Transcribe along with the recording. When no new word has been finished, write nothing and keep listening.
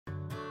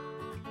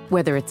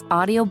Whether it's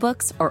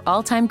audiobooks or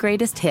all-time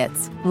greatest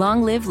hits,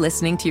 long live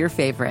listening to your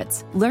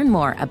favorites. Learn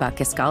more about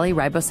Kisqali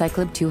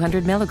Ribociclib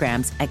 200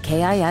 milligrams at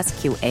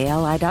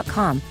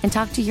KISQALI.com and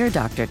talk to your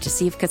doctor to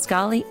see if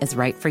Kisqali is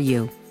right for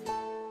you.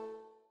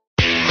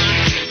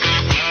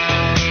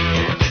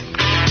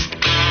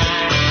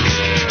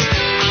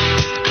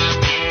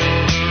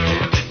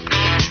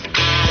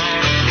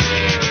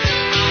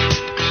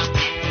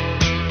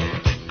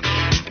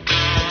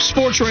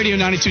 Sports Radio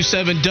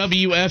 92.7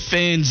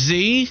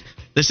 WFNZ.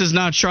 This is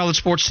not Charlotte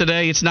Sports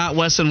Today. It's not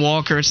Wes and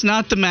Walker. It's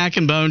not the Mac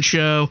and Bone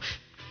Show.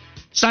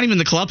 It's not even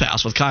the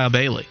Clubhouse with Kyle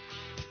Bailey.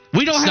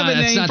 We don't have a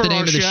name for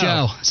our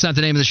show. It's not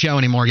the name of the show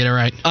anymore. Get it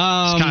right. It's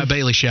Kyle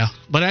Bailey Show.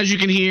 But as you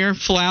can hear,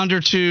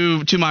 Flounder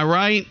to my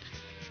right.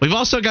 We've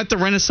also got the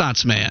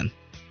Renaissance Man,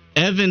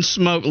 Evan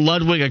Smoke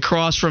Ludwig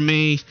across from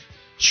me.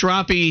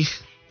 Schroppy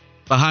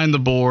behind the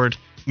board.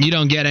 You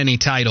don't get any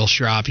title,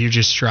 Schropp. You're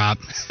just Schropp.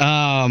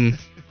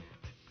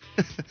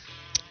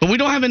 But we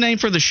don't have a name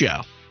for the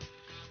show.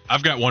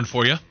 I've got one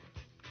for you.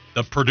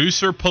 The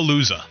Producer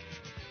Palooza.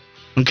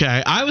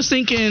 Okay. I was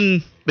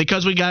thinking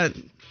because we got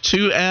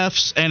two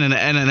F's and an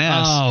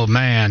S. Oh,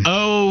 man.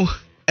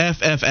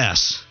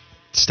 OFFS.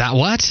 Stop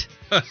what?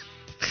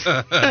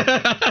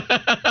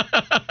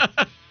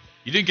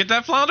 You didn't get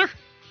that, Flounder?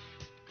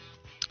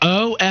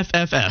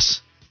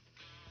 OFFS.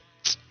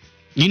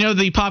 You know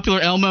the popular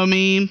Elmo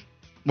meme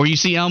where you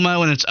see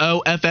Elmo and it's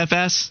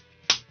OFFS?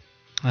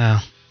 Wow.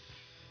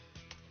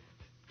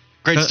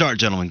 Great start,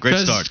 gentlemen. Great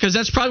start. Because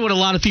that's probably what a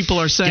lot of people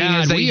are saying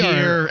God,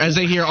 as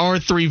they hear our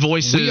three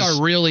voices. We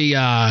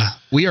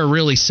are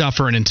really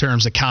suffering in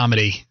terms of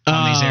comedy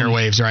on these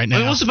airwaves right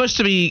now. It was supposed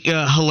to be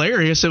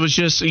hilarious. It was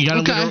just you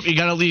got not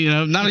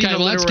even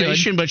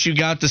alliteration, but you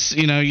got this.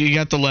 You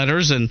got the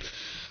letters and.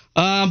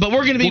 But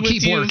we're going to be with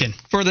you working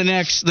for the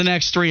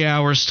next 3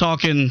 hours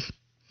talking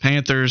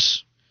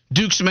Panthers,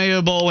 Duke's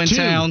Mayo Bowl in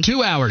town.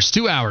 2 hours.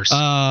 2 hours.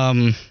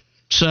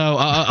 So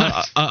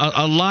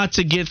a lot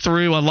to get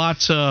through, a lot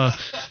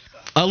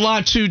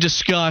to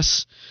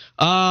discuss.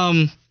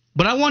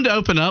 But I wanted to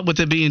open up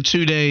with it being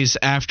 2 days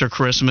after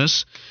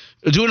Christmas,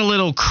 doing a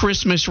little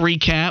Christmas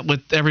recap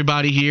with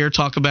everybody here.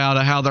 Talk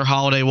about how their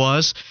holiday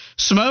was.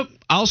 Smoke,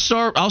 I'll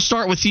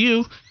start with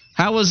you.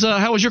 How was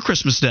your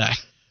Christmas day?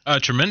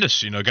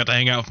 Tremendous. Got to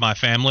hang out with my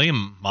family,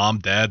 mom,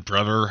 dad,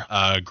 brother,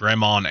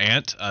 grandma, and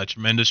aunt.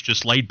 Tremendous.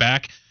 Just laid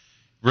back,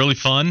 really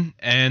fun,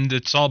 and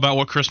it's all about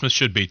what Christmas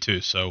should be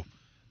too. So.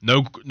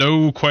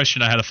 No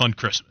question I had a fun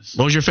Christmas.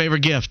 What was your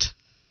favorite gift?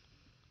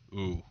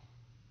 Ooh.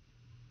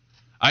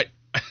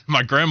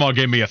 My grandma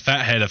gave me a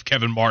fat head of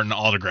Kevin Martin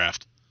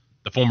autographed.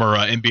 The former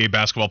NBA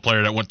basketball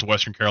player that went to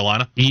Western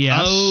Carolina.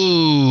 Yes.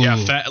 Oh.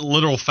 Yeah,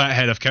 literal fat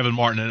head of Kevin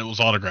Martin, and it was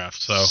autographed.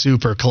 So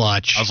super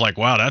clutch. I was like,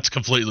 wow, that's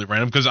completely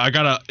random because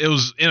it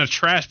was in a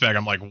trash bag.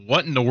 I'm like,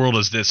 what in the world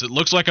is this? It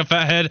looks like a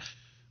fat head,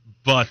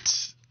 but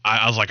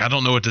I was like, I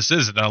don't know what this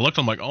is. And I looked,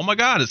 I'm like, oh my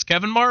God, it's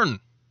Kevin Martin.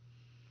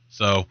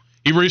 So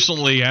he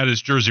recently had his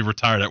jersey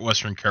retired at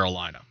Western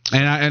Carolina.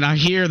 And I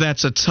hear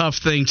that's a tough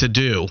thing to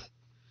do.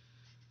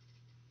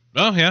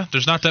 Oh, yeah.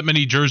 There's not that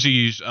many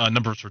jerseys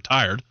numbers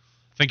retired.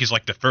 I think he's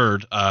like the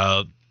third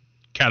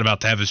cat about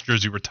to have his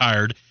jersey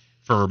retired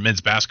for men's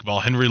basketball.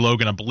 Henry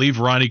Logan, I believe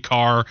Ronnie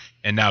Carr,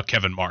 and now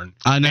Kevin Martin.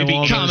 I know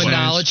all common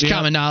knowledge. Yeah.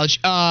 Common knowledge.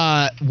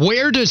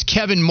 Where does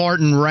Kevin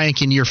Martin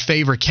rank in your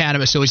favorite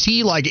category? So is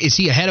he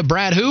ahead of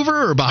Brad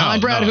Hoover or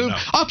behind Brad Hoover?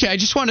 No. Okay, I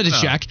just wanted to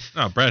check.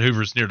 No, Brad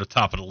Hoover's near the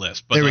top of the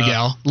list. But, there we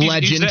go.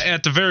 Legend. He's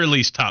at the very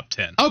least top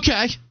 10.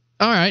 Okay.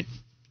 All right.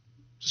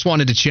 Just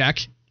wanted to check.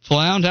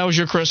 Flound, how was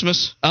your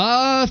Christmas?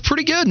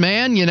 Pretty good,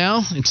 man.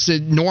 It's a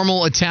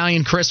normal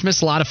Italian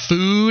Christmas. A lot of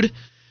food,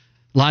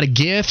 a lot of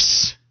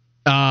gifts.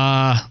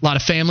 A lot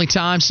of family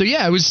time. So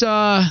yeah, it was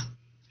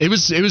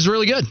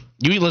really good.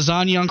 You eat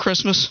lasagna on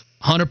Christmas?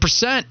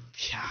 100%.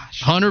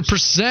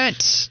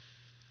 100%.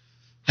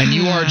 And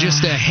you are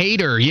just a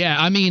hater. Yeah,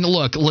 I mean,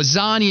 look,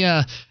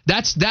 lasagna,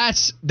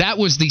 that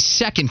was the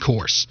second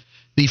course.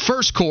 The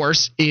first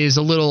course is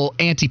a little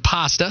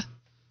antipasta,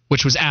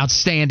 which was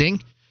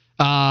outstanding.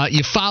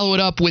 You follow it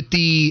up with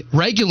the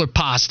regular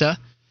pasta,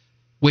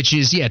 which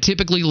is,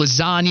 typically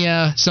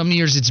lasagna. Some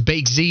years it's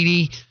baked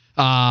ziti.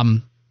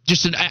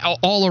 Just an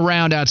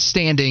all-around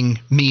outstanding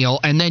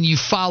meal. And then you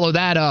follow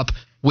that up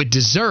with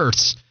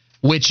desserts,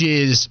 which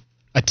is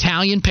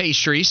Italian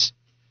pastries,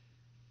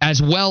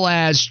 as well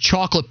as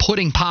chocolate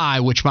pudding pie,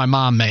 which my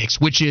mom makes,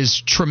 which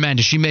is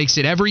tremendous. She makes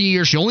it every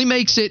year. She only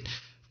makes it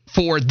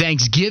for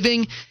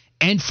Thanksgiving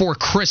and for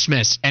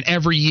Christmas, and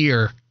every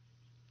year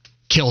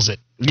kills it.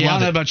 Yeah, I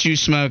don't know about you,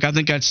 Smoke. I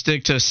think I'd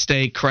stick to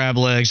steak, crab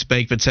legs,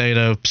 baked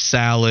potato,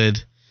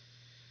 salad,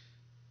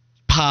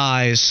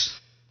 pies,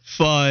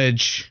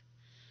 fudge.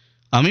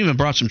 I even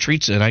brought some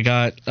treats in. I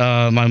got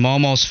my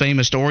Mama's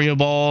famous Oreo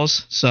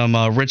balls, some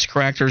Ritz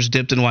crackers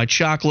dipped in white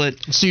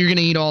chocolate. So you're gonna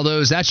eat all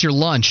those? That's your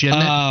lunch, isn't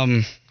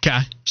it?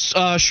 Okay.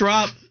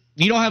 Schropp,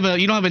 you don't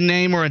have a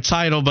name or a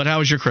title, but how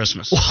was your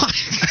Christmas?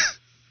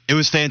 It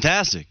was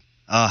fantastic.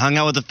 Hung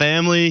out with the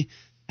family,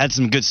 had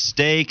some good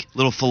steak,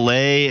 little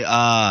filet.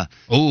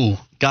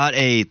 Got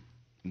a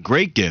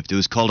Great gift. It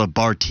was called a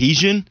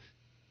Bartesian.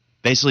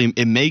 Basically,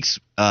 it makes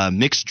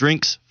mixed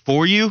drinks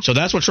for you. So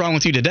that's what's wrong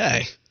with you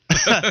today.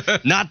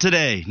 Not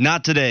today.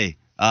 Not today.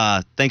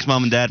 Thanks,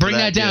 Mom and Dad. Bring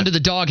that down to the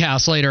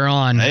doghouse later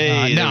on.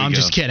 Hey, no, I'm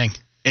just kidding.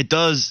 It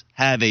does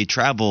have a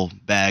travel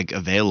bag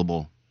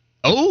available.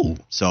 Oh.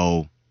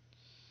 So,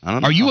 I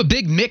don't know. Are you a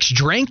big mixed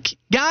drink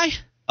guy?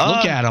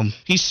 Look at him.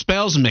 He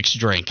spells mixed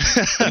drink.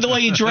 Look at the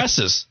way he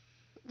dresses.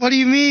 What do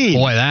you mean?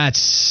 Boy, that's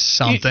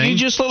something. You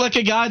just look like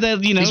a guy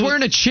that, He's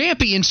wearing a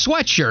champion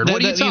sweatshirt.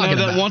 What are you talking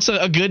about? That wants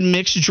a good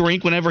mixed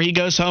drink whenever he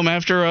goes home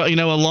after a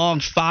long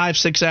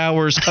 5-6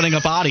 hours cutting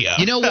up audio.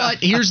 You know what?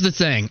 Here's the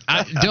thing.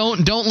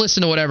 Don't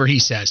listen to whatever he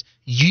says.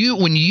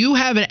 When you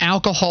have an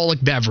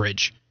alcoholic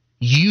beverage,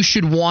 you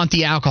should want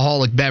the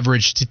alcoholic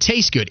beverage to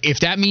taste good.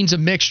 If that means a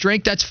mixed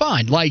drink, that's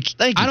fine. Like,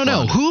 I don't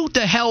know. Who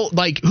the hell,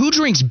 who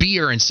drinks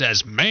beer and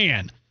says,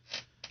 man,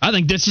 I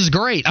think this is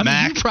great. I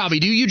mean, you probably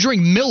do. You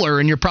drink Miller,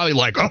 and you're probably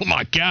like, oh,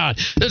 my God,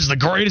 this is the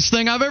greatest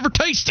thing I've ever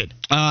tasted.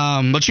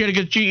 But you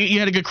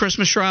had a good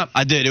Christmas shop?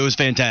 I did. It was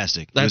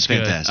fantastic. That's it was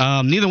fantastic.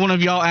 Good. Neither one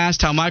of y'all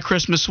asked how my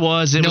Christmas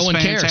was. It was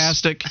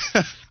fantastic.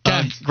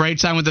 Great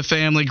time with the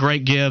family,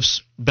 great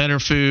gifts, better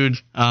food,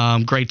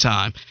 great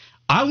time.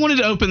 I wanted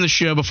to open the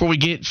show before we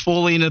get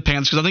fully into the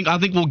Panthers because I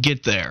think we'll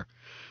get there.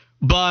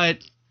 But,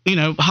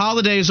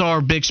 holidays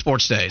are big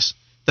sports days.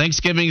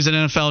 Thanksgiving is an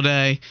NFL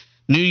day.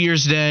 New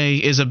Year's Day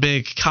is a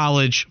big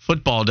college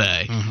football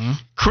day. Mm-hmm.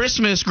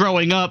 Christmas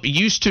growing up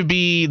used to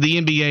be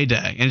the NBA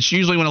day. And it's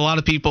usually when a lot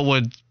of people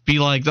would be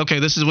like, okay,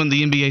 this is when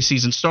the NBA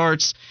season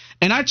starts.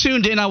 And I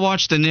tuned in. I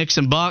watched the Knicks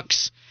and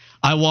Bucks.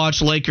 I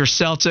watched Lakers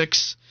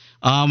Celtics.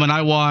 And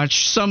I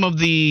watched some of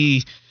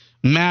the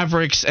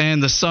Mavericks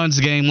and the Suns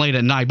game late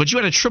at night. But you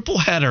had a triple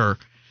header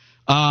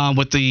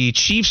with the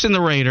Chiefs and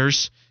the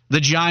Raiders, the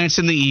Giants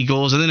and the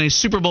Eagles, and then a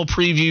Super Bowl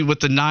preview with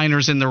the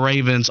Niners and the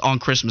Ravens on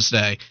Christmas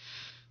Day.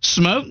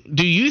 Smoke,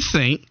 do you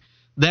think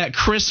that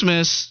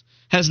Christmas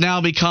has now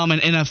become an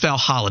NFL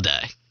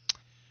holiday?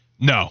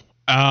 No.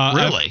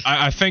 Really?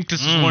 I think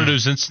this is one of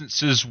those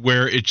instances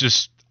where it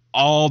just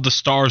all the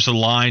stars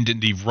aligned in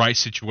the right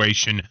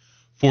situation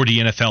for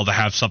the NFL to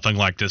have something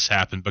like this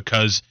happen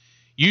because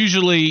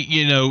usually,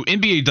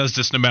 NBA does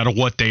this no matter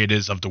what day it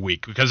is of the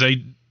week because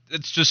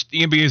it's just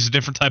the NBA is a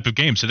different type of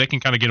game, so they can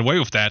kind of get away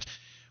with that.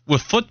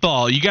 With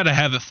football, you got to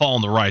have it fall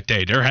on the right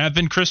day. There have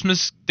been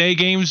Christmas Day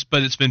games,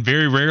 but it's been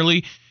very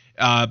rarely.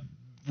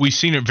 We've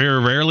seen it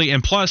very rarely,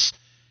 and plus,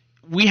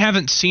 we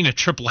haven't seen a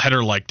triple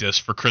header like this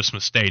for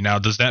Christmas Day. Now,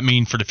 does that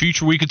mean for the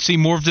future we could see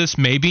more of this?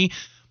 Maybe,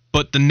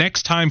 but the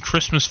next time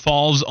Christmas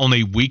falls on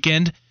a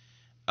weekend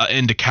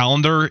in the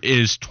calendar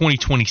is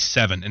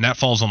 2027, and that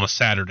falls on a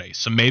Saturday.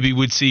 So maybe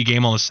we'd see a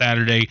game on a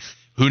Saturday.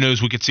 Who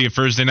knows? We could see a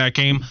Thursday night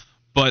game.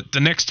 But the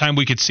next time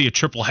we could see a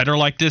triple header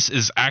like this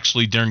is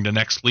actually during the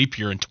next leap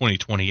year in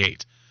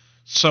 2028.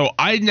 So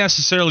I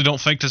necessarily don't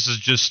think this is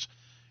just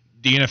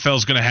the NFL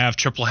is going to have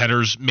triple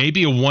headers,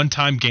 maybe a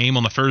one-time game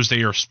on the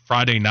Thursday or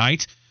Friday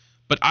night.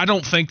 But I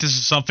don't think this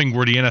is something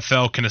where the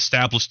NFL can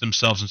establish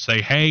themselves and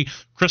say, hey,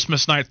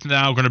 Christmas night's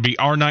now going to be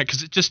our night,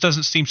 because it just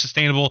doesn't seem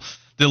sustainable.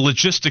 The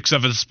logistics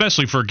of it,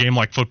 especially for a game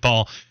like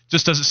football,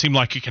 just doesn't seem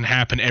like it can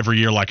happen every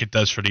year like it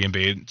does for the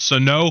NBA. So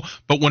no,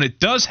 but when it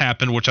does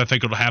happen, which I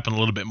think it'll happen a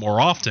little bit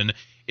more often,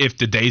 if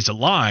the days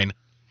align,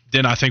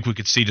 then I think we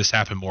could see this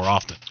happen more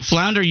often.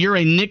 Flounder, you're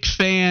a Knick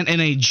fan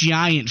and a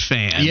Giant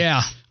fan.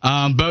 Yeah.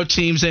 Both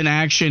teams in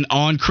action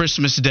on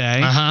Christmas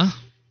Day. Uh-huh.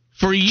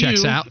 For you,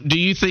 checks out. Do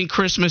you think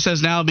Christmas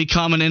has now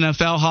become an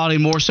NFL holiday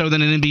more so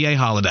than an NBA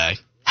holiday?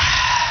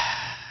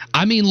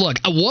 I mean, look,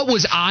 what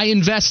was I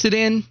invested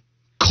in?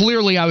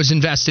 Clearly, I was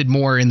invested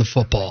more in the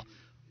football.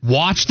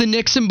 Watched the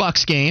Knicks and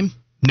Bucks game,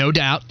 no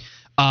doubt.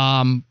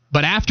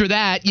 But after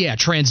that,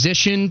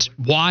 transitioned,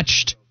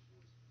 watched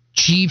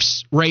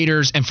Chiefs,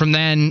 Raiders, and from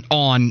then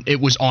on,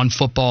 it was on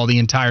football the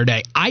entire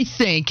day. I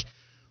think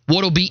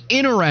what'll be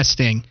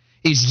interesting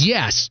is,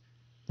 yes,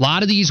 a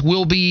lot of these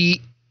will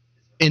be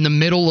in the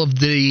middle of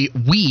the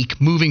week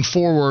moving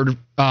forward.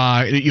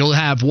 You'll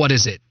have, 4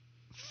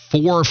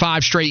 or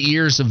 5 straight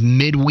years of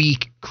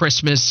midweek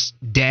Christmas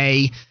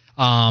Day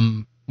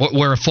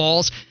where it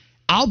falls.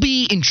 I'll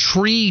be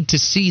intrigued to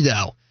see,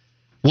 though,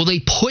 will they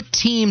put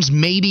teams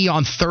maybe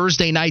on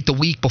Thursday night the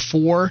week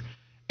before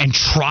and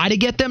try to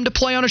get them to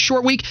play on a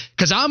short week?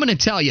 Because I'm going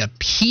to tell you,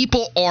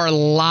 people are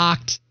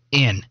locked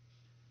in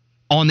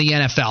on the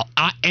NFL.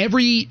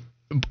 Every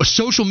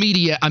social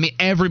media,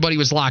 everybody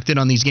was locked in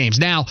on these games.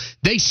 Now,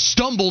 they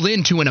stumbled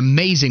into an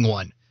amazing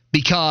one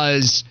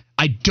because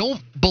I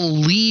don't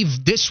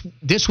believe this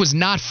was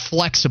not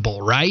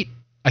flexible, right?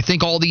 I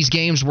think all these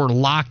games were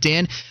locked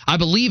in. I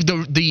believe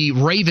the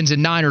Ravens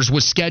and Niners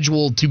was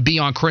scheduled to be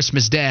on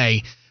Christmas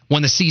Day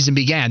when the season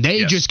began.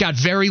 They just got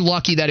very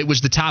lucky that it was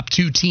the top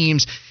 2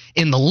 teams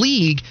in the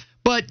league.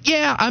 But,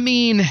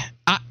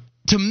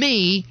 to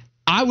me,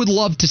 I would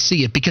love to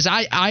see it because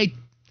I'm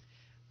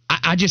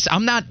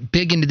not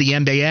big into the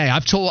NBA.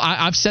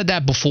 I've said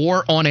that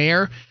before on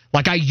air.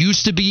 Like, I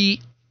used to be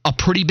a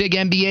pretty big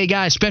NBA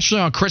guy, especially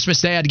on Christmas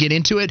Day. I had to get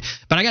into it.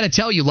 But I got to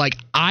tell you,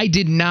 I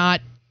did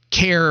not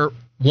care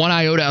one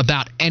iota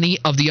about any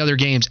of the other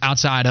games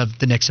outside of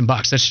the Knicks and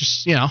Bucks. That's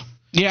just,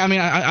 Yeah, I mean,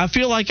 I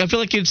feel like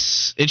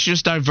it's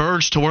just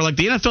diverged to where like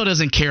the NFL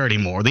doesn't care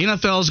anymore. The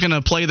NFL is going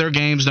to play their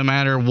games no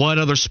matter what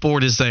other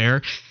sport is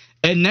there.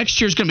 And next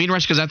year's going to be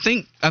interesting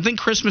because I think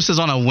Christmas is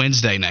on a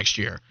Wednesday next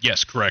year.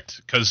 Yes,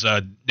 correct. Because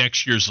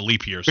next year's a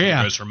leap year, so it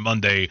goes from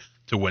Monday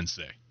to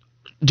Wednesday.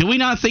 Do we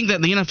not think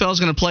that the NFL is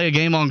going to play a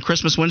game on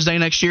Christmas Wednesday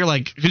next year?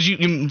 Like, because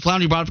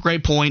Flounder, you brought up a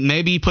great point.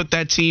 Maybe you put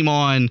that team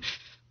on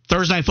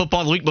Thursday Night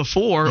Football the week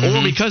before,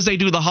 or because they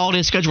do the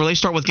holiday schedule where they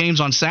start with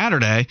games on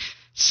Saturday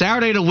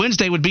to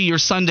Wednesday would be your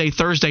Sunday,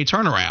 Thursday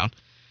turnaround.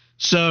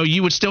 So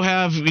you would still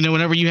have,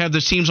 whenever you have the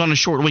teams on a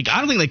short week. I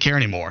don't think they care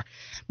anymore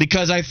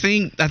because I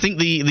think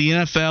the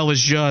NFL is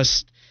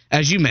just,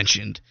 as you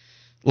mentioned,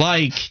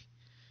 like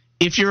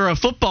if you're a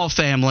football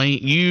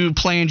family, you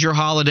planned your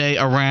holiday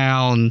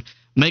around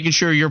making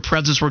sure your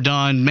presents were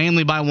done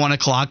mainly by 1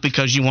 o'clock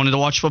because you wanted to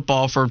watch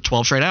football for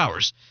 12 straight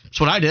hours. That's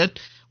what I did.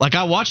 Like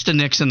I watched the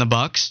Knicks and the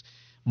Bucks,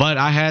 but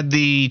I had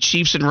the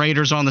Chiefs and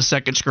Raiders on the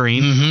second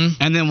screen.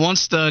 And then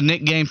once the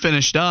Knick game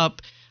finished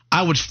up,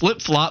 I would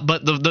flip-flop,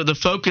 but the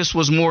focus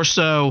was more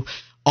so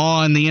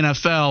on the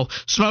NFL.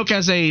 Smoke,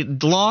 as a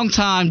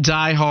longtime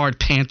diehard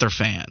Panther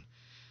fan,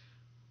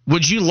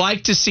 would you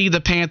like to see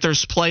the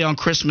Panthers play on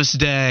Christmas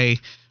Day,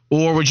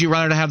 or would you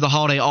rather have the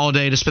holiday all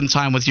day to spend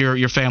time with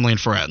your family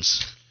and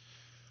friends?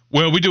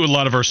 Well, we do a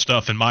lot of our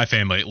stuff in my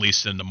family, at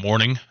least in the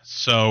morning,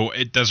 so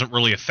it doesn't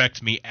really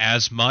affect me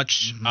as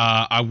much.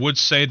 I would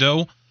say,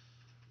 though,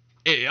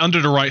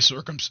 under the right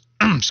circumstances.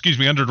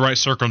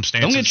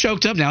 Don't get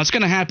choked up now. It's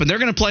going to happen. They're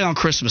going to play on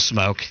Christmas,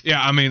 Smoke.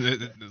 Yeah, I mean,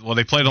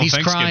 they played on he's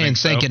Thanksgiving. crying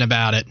thinking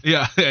about it.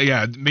 Yeah,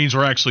 it means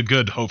we're actually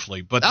good,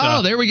 hopefully. But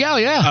there we go,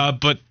 yeah.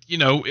 But,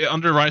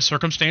 under the right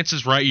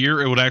circumstances, right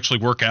year, it would actually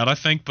work out, I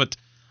think. But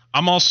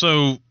I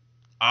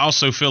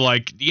also feel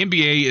like the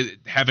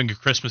NBA having a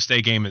Christmas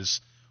Day game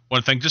is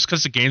one thing, just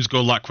because the games go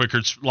a lot quicker,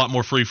 it's a lot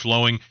more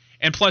free-flowing.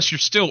 And plus, you're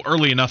still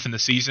early enough in the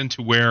season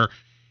to where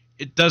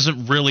it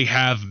doesn't really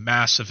have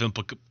massive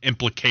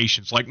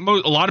implications. Like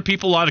a lot of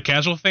people, a lot of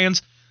casual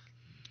fans,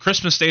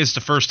 Christmas Day is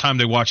the first time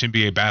they watch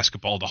NBA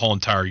basketball the whole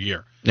entire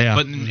year. Yeah.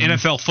 But in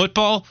NFL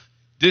football,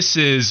 this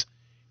is,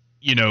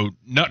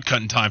 nut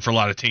cutting time for a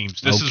lot of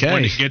teams. This is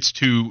when it gets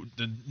to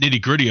the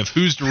nitty gritty of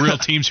who's the real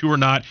teams, who are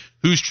not,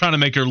 who's trying to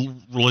make a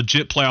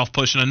legit playoff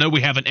push. And I know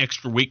we have an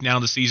extra week now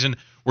in the season,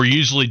 where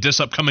usually this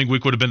upcoming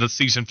week would have been the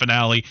season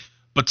finale.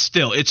 But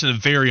still, it's a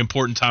very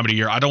important time of the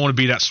year. I don't want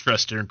to be that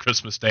stressed during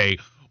Christmas Day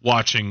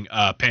watching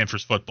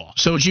Panthers football.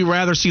 So would you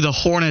rather see the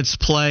Hornets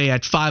play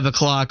at 5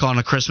 o'clock on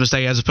a Christmas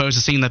Day as opposed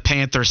to seeing the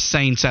Panthers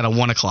Saints at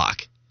 1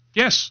 o'clock?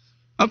 Yes.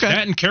 Okay.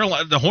 That and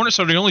Carolina, the Hornets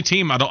are the only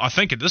team I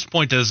think at this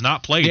point that has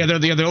not played. Yeah, they're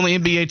the only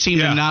NBA team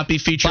to not be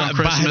featured on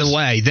Christmas. By the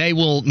way, they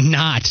will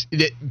not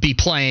be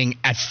playing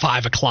at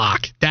 5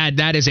 o'clock.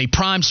 That is a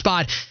prime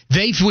spot.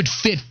 They would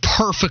fit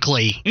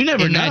perfectly in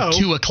that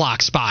 2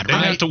 o'clock spot, They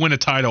right? have to win a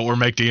title or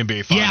make the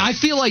NBA Finals. Yeah, I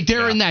feel like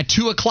they're in that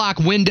 2 o'clock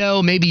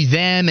window, maybe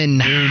them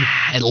and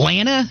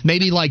Atlanta,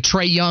 maybe like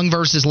Trae Young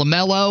versus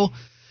LaMelo.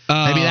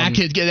 Maybe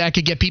that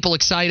could get people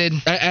excited.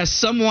 As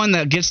someone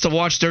that gets to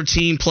watch their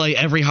team play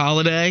every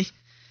holiday,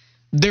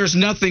 there's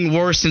nothing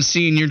worse than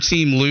seeing your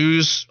team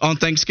lose on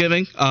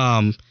Thanksgiving.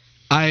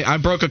 I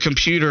broke a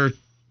computer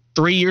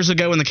 3 years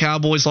ago when the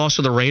Cowboys lost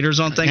to the Raiders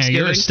on Thanksgiving.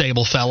 Yeah, you're a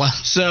stable fella.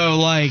 So,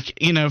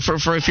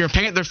 for if you're a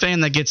Panther fan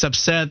that gets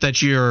upset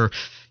that you're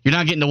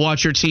not getting to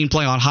watch your team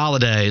play on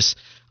holidays,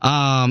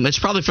 it's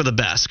probably for the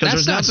best. Because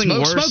there's nothing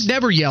worse. Smoke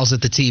never yells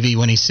at the TV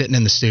when he's sitting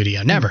in the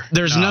studio. Never.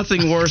 There's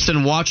nothing worse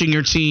than watching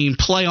your team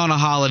play on a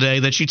holiday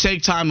that you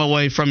take time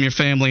away from your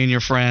family and your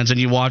friends and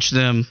you watch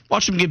them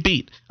get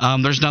beat.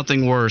 There's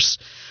nothing worse.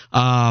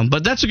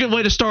 But that's a good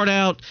way to start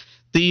out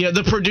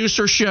the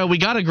producer show. We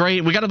got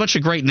a bunch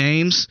of great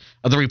names.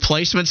 The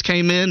Replacements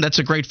came in. That's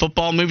a great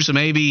football movie. So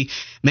maybe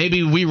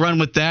we run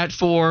with that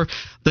for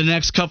the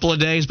next couple of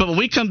days. But when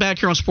we come back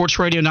here on Sports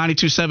Radio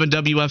 92.7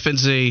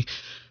 WFNZ,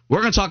 we're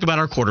going to talk about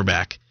our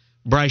quarterback,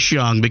 Bryce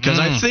Young, because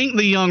I think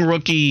the young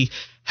rookie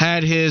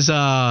had his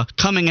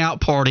coming out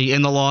party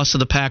in the loss to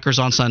the Packers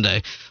on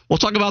Sunday. We'll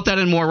talk about that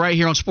and more right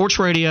here on Sports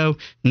Radio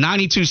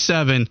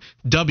 92.7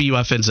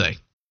 WFNZ.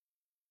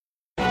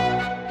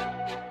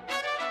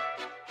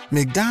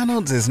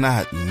 McDonald's is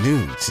not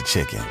new to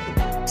chicken.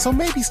 So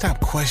maybe stop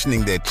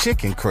questioning their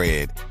chicken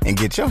cred and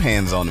get your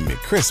hands on the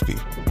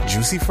McCrispy.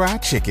 Juicy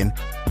fried chicken,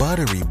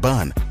 buttery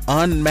bun,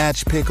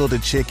 unmatched pickle to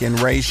chicken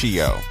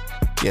ratio.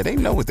 Yeah, they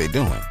know what they're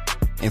doing.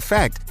 In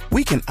fact,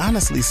 we can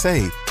honestly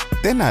say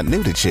they're not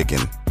new to chicken.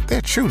 They're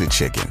true to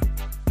chicken.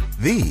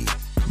 The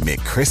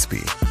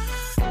McCrispy.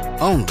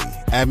 Only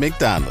at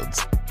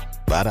McDonald's.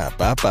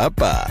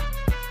 Ba-da-ba-ba-ba.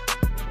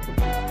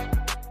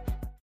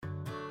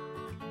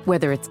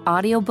 Whether it's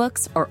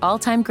audiobooks or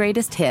all-time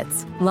greatest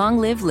hits, long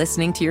live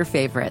listening to your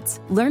favorites.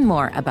 Learn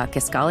more about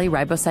Kisqali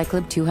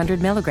Ribociclib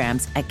 200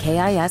 milligrams at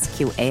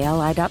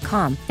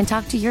KISQALI.com and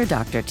talk to your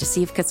doctor to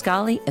see if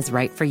Kisqali is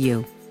right for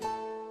you.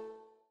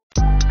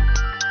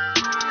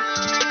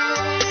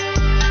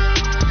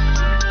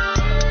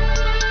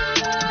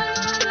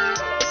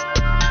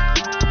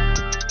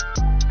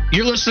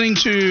 You're listening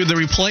to The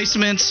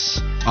Replacements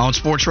on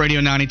Sports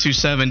Radio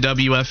 92.7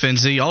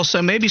 WFNZ.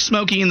 Also, maybe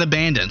Smokey and the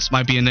Bandits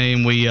might be a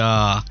name we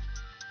run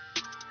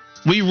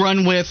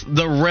with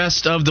the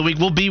rest of the week.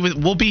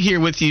 We'll be here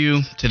with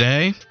you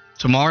today,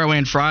 tomorrow,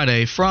 and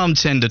Friday from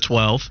 10 to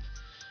 12.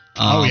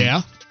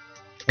 Yeah.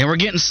 And we're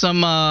getting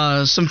some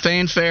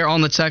fanfare on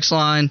the text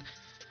line.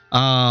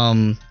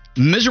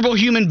 Miserable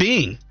Human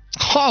Being.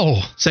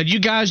 Oh. Said,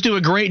 you guys do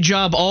a great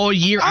job all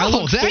year. I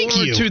look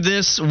forward to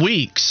this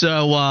week.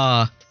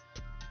 So,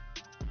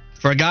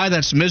 for a guy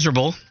that's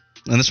miserable,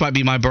 and this might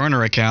be my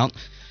burner account,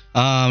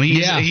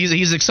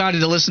 he's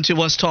excited to listen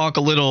to us talk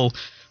a little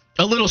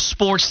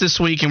sports this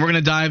week, and we're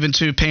going to dive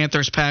into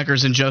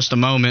Panthers-Packers in just a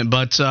moment.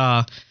 But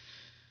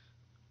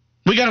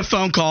we got a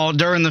phone call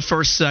during the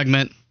first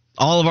segment.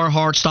 All of our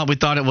hearts thought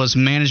it was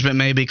management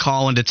maybe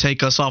calling to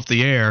take us off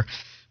the air.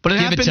 But it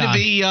happened to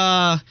be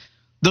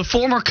the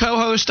former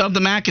co-host of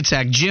the Mac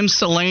Attack, Jim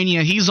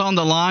Selania. He's on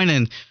the line,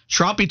 and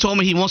Shroppy told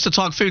me he wants to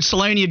talk food.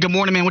 Selania, good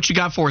morning, man. What you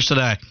got for us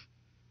today?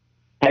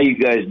 How you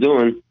guys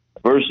doing?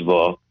 First of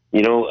all,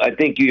 I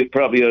think you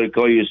probably ought to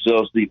call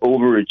yourselves the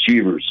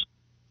overachievers,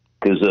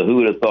 because who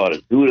would have thought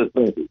it? Who would have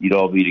thought that you'd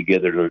all be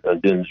together on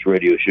doing this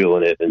radio show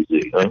on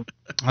FNZ, huh?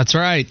 That's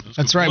right.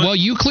 That's right. Well,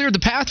 you cleared the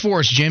path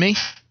for us, Jimmy.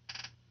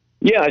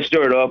 Yeah, I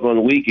started off on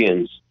the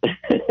weekends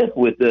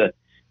with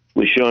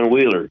Sean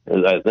Wheeler.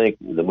 I think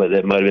that might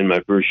have been my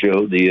first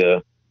show.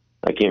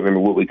 I can't remember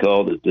what we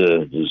called it.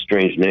 It's a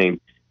strange name.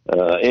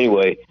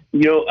 Anyway,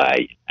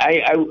 I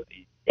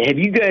have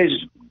you guys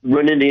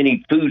run into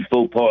any food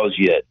faux pas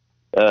yet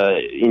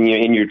in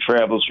your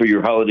travels for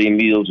your holiday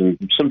meals? And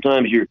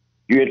sometimes you're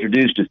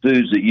introduced to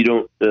foods that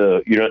you're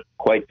not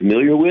quite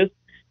familiar with.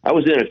 I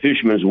was in a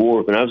Fisherman's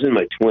Wharf, and I was in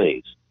my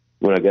 20s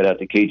when I got out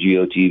to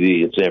KGO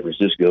TV in San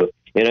Francisco,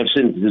 and I'm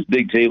sitting at this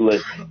big table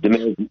at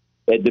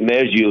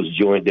DiMaggio's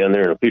joint down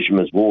there in a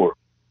Fisherman's Wharf,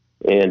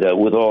 and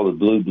with all the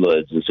blue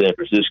bloods in San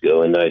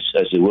Francisco. And I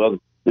said, well,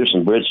 there's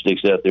some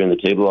breadsticks out there on the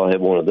table. I'll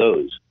have one of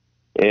those.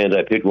 And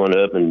I picked one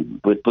up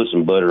and put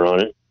some butter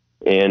on it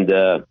and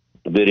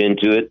bit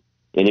into it,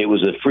 and it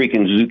was a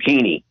freaking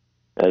zucchini.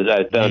 As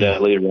I found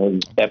out later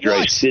on, after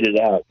I spit it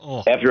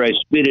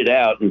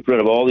out in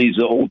front of all these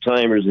old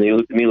timers, and they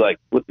looked at me like,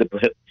 "What the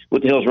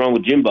hell's wrong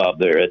with Jim Bob?"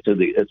 There,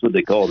 that's what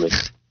they called me.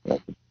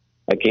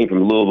 I came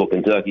from Louisville,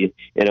 Kentucky,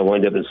 and I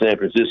wound up in San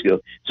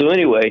Francisco. So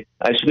anyway,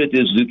 I spit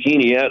this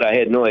zucchini out. I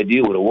had no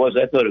idea what it was.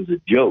 I thought it was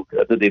a joke.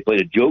 I thought they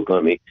played a joke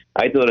on me.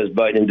 I thought I was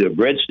biting into a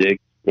breadstick,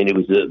 and it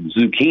was a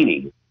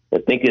zucchini. I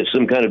think it's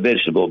some kind of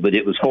vegetable, but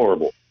it was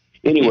horrible.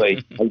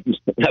 Anyway, I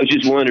was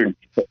just wondering,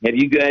 have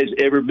you guys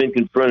ever been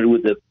confronted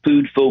with a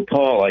food faux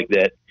pas like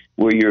that,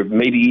 where you're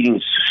maybe eating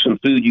some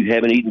food you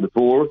haven't eaten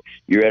before?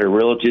 You're at a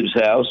relative's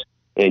house,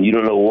 and you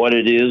don't know what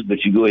it is,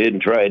 but you go ahead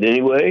and try it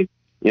anyway?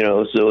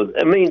 So,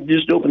 I mean,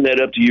 just open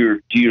that up to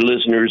your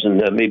listeners, and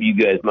maybe you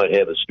guys might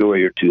have a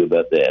story or two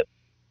about that.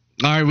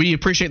 All right, we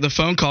appreciate the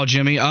phone call,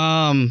 Jimmy.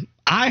 I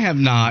have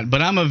not,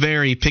 but I'm a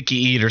very picky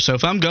eater. So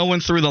if I'm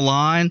going through the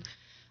line,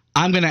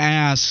 I'm going to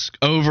ask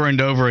over and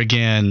over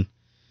again,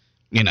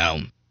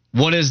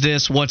 what is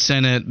this? What's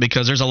in it?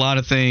 Because there's a lot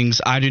of things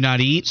I do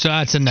not eat. So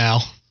that's a no.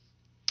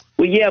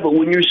 Well, yeah, but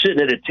when you're sitting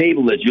at a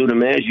table at Joe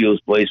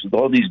DiMaggio's place with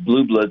all these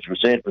blue bloods from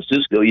San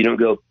Francisco, you don't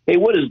go, "Hey,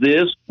 what is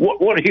this?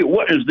 What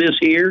is this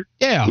here?"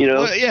 Yeah,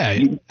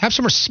 have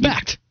some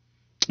respect.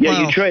 Yeah,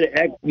 well, you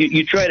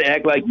try to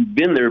act like you've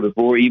been there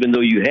before, even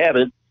though you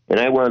haven't. And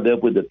I wound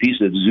up with a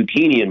piece of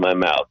zucchini in my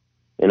mouth,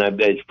 and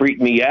it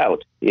freaked me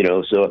out.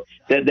 So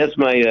that's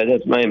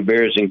my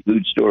embarrassing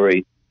food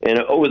story. And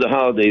over the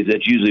holidays,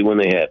 that's usually when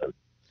they happen.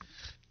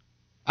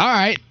 All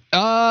right,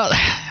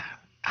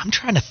 I'm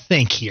trying to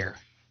think here.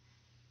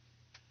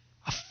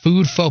 A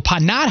food faux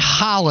pas, not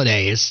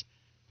holidays,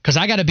 because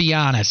I got to be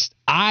honest,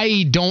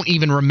 I don't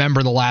even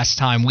remember the last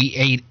time we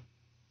ate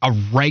a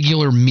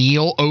regular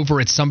meal over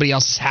at somebody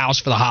else's house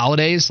for the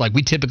holidays. Like,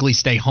 we typically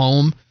stay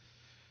home.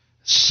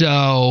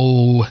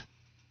 So,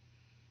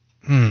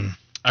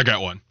 I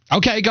got one.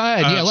 Okay, go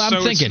ahead. Yeah,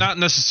 I'm thinking. It's not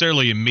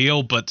necessarily a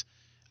meal, but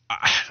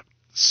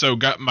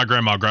my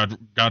grandma, God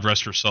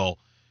rest her soul,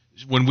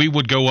 when we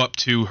would go up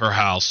to her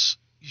house,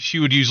 she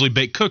would usually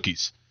bake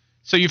cookies.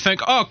 So you think,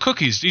 oh,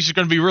 cookies, these are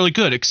going to be really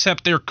good,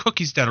 except they're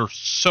cookies that are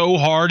so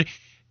hard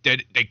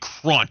that they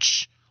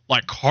crunch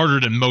like harder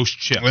than most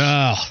chips.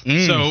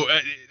 So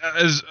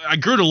as I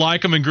grew to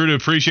like them and grew to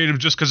appreciate them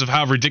just because of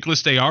how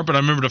ridiculous they are. But I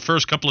remember the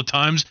first couple of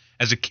times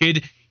as a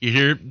kid, you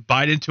hear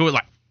bite into it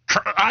like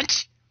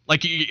crunch.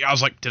 Like I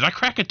was like, did I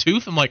crack a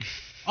tooth? I'm like,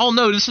 oh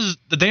no, this is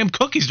the damn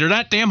cookies. They're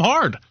that damn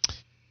hard.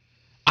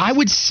 I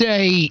would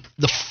say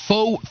the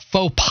faux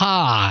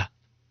pas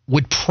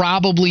would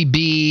probably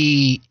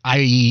be,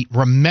 I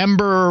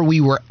remember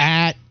we were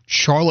at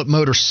Charlotte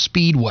Motor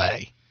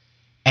Speedway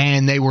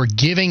and they were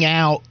giving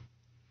out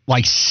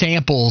like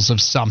samples of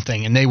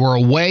something and they were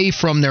away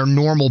from their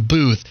normal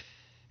booth.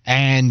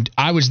 And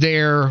I was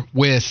there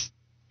with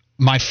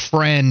my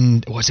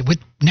friend, was it with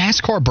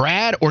NASCAR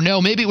Brad? Or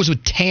no, maybe it was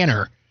with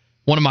Tanner,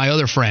 one of my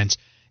other friends.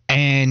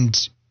 And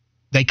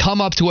They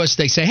come up to us.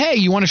 They say, "Hey,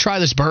 you want to try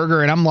this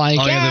burger?" And I'm like,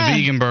 "Oh yeah, the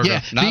vegan burger.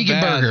 Yeah, Not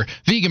vegan bad. burger.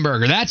 Vegan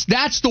burger. That's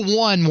the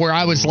one where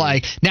I was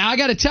like, now I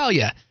got to tell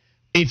you,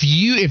 if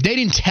they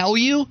didn't tell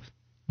you,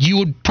 you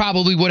would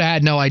have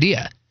had no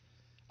idea.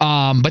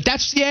 But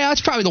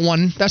that's probably the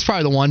one. That's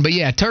probably the one. But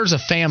yeah, in terms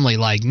of family,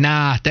 like,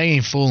 nah, they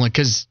ain't fooling,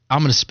 because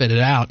I'm gonna spit it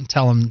out and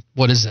tell them,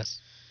 what is this?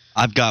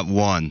 I've got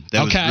one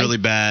that was really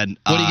bad.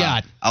 What do you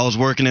got? I was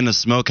working in a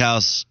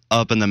smokehouse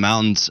up in the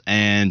mountains,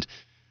 and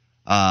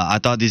I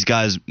thought these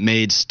guys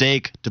made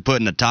steak to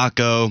put in a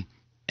taco,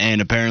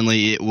 and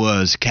apparently it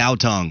was cow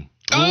tongue.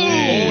 Oh,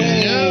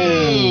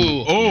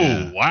 no.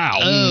 Oh, wow.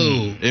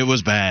 Oh. It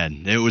was bad.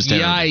 It was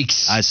terrible.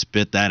 Yikes. I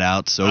spit that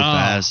out so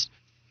fast.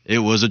 It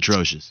was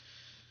atrocious.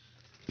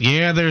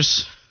 Yeah,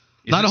 there's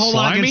not a whole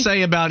lot I can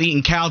say about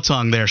eating cow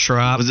tongue there,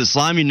 Schraub. Was it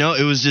slimy? No,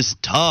 it was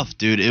just tough,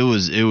 dude. It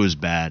was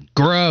bad.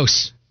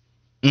 Gross.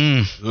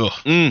 Ugh.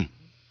 Mm.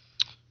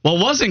 Well,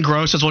 it wasn't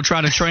gross, as we'll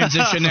try to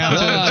transition now to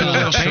a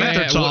little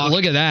Panther talk.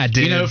 Look at that,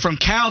 dude. From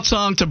cow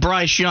tongue to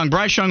Bryce Young.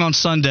 Bryce Young on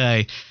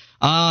Sunday.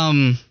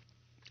 And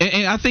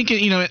I think,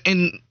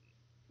 and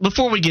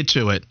before we get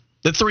to it,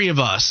 the three of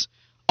us,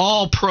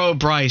 all pro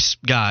Bryce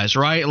guys,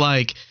 right?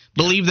 Like,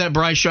 believe that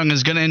Bryce Young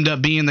is going to end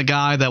up being the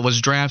guy that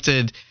was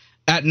drafted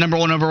at number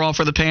 1 overall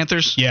for the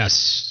Panthers?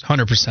 Yes,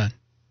 100%.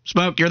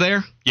 Smoke, you're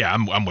there? Yeah,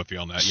 I'm with you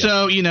on that.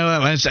 Yeah.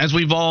 So, as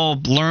we've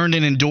all learned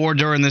and endured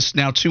during this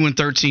now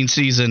 2-13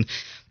 season,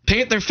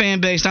 Panther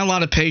fan base, not a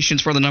lot of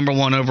patience for the number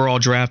 1 overall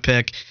draft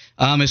pick.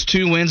 His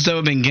 2 wins, though,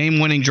 have been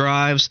game-winning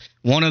drives.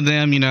 One of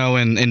them,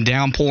 in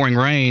downpouring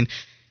rain.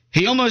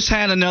 He almost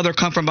had another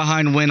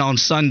come-from-behind win on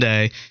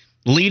Sunday,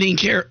 leading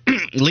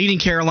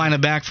Carolina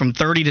back from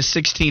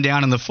 30-16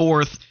 down in the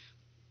fourth.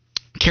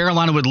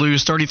 Carolina would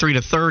lose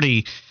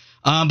 33-30.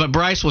 But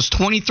Bryce was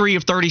 23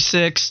 of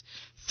 36,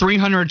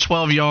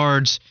 312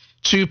 yards,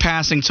 2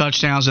 passing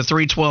touchdowns, a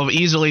 312,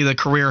 easily the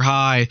career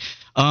high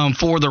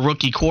for the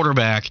rookie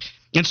quarterback.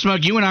 And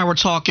Smoke, you and I were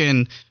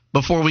talking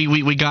before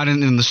we got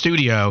in the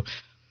studio.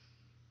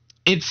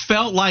 It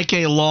felt like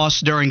a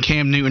loss during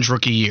Cam Newton's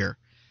rookie year.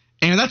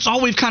 And that's all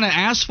we've kind of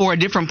asked for at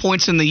different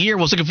points in the year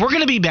was, like, if we're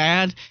going to be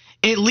bad,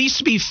 at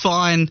least be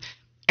fun,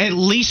 at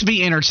least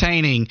be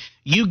entertaining.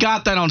 You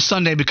got that on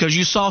Sunday because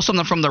you saw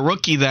something from the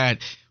rookie that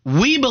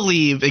we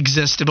believe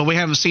existed, but we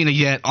haven't seen it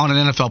yet on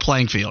an NFL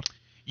playing field.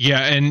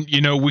 Yeah, and,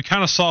 we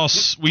kind of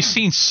we've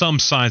seen some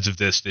signs of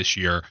this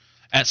year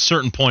at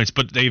certain points,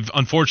 but they've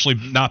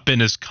unfortunately not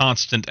been as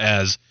constant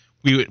as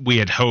we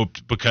had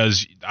hoped,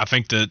 because I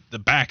think the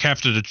back half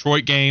of the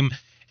Detroit game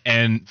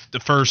and the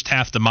first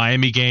half of the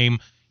Miami game,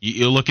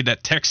 you look at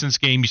that Texans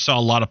game, you saw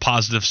a lot of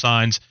positive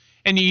signs.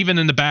 And even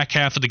in the back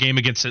half of the game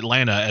against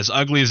Atlanta, as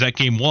ugly as that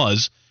game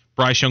was,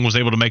 Bryce Young was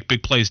able to make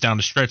big plays down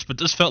the stretch. But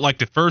this felt like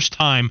the first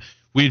time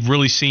we'd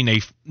really seen a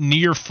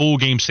near full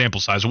game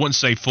sample size. I wouldn't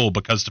say full,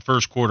 because the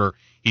first quarter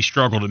he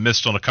struggled and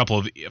missed on a couple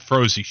of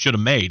throws he should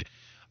have made.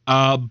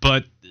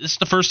 But this is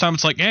the first time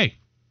it's like, hey,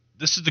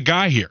 this is the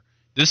guy here.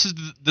 This is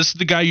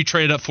the guy you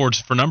traded up for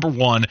number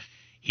 1.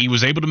 He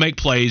was able to make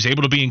plays,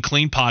 able to be in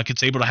clean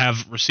pockets, able to have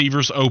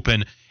receivers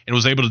open, and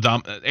was able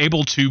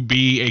to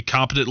be a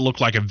competent,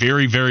 look like a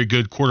very, very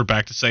good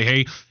quarterback to say,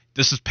 hey,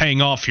 this is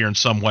paying off here in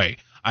some way.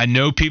 I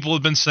know people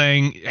have been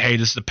saying, hey,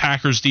 this is the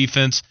Packers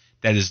defense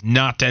that is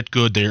not that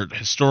good. They're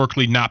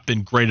historically not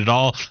been great at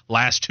all.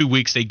 Last 2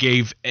 weeks they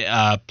gave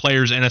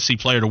players NFC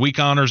Player of the Week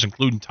honors,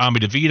 including Tommy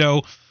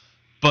DeVito.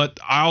 But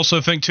I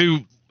also think,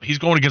 too, he's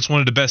going against one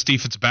of the best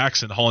defensive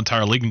backs in the whole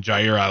entire league, in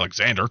Jair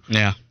Alexander.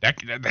 Yeah.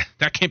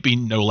 That can't be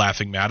no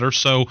laughing matter.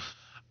 So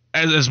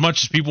as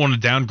much as people want to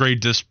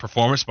downgrade this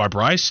performance by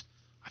Bryce,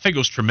 I think it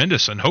was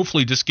tremendous, and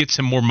hopefully this gets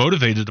him more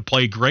motivated to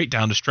play great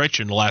down the stretch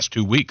in the last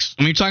 2 weeks.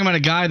 I mean, you're talking about a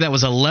guy that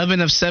was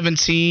 11 of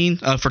 17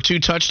 for 2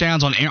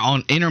 touchdowns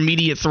on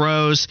intermediate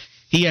throws.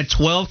 He had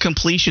 12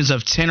 completions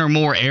of 10 or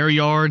more air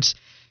yards.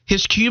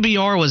 His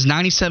QBR was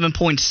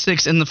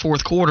 97.6 in the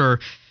fourth quarter,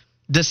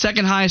 the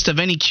second highest of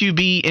any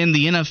QB in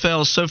the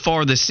NFL so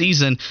far this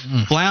season.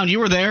 Blount, you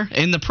were there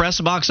in the press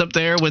box up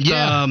there with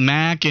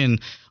Mac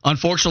and,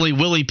 unfortunately,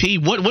 Willie P.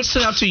 What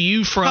stood out to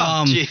you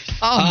from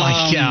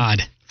my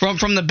God.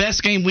 From the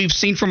best game we've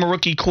seen from a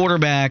rookie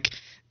quarterback,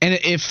 and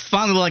it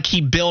finally like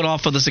he built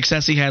off of the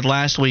success he had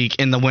last week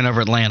in the win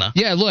over Atlanta?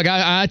 Yeah, look,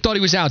 I thought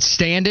he was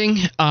outstanding.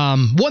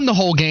 Won the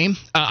whole game.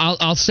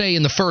 I'll say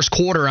in the first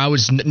quarter I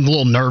was a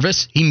little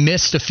nervous. He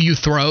missed a few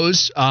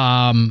throws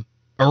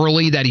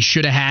early that he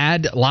should have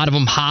had, a lot of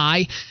them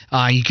high.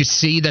 You could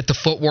see that the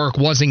footwork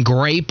wasn't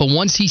great, but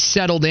once he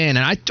settled in,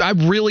 and I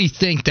really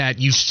think that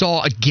you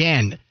saw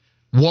again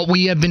what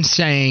we have been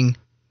saying,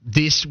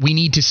 this we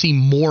need to see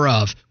more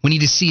of. We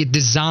need to see it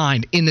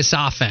designed in this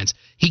offense.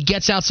 He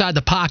gets outside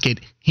the pocket.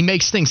 He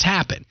makes things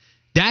happen.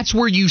 That's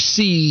where you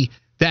see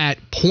that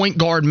point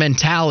guard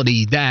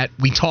mentality that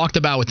we talked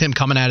about with him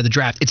coming out of the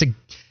draft.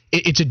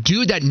 It's a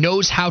dude that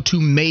knows how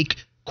to make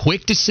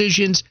quick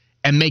decisions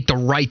and make the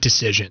right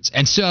decisions.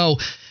 And so,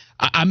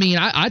 I mean,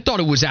 I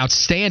thought it was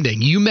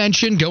outstanding. You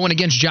mentioned going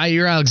against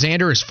Jair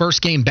Alexander, his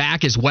first game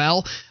back as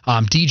well.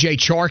 DJ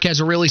Chark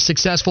has a really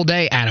successful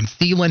day. Adam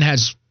Thielen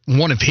has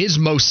one of his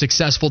most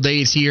successful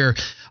days here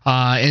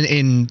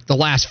in the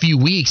last few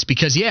weeks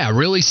because,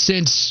 really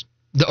since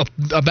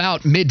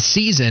about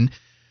mid-season,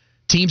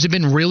 teams have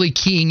been really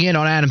keying in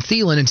on Adam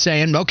Thielen and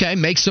saying, okay,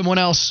 make someone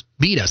else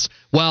beat us.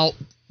 Well,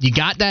 you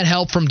got that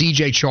help from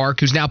DJ Chark,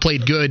 who's now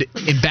played good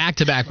in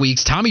back-to-back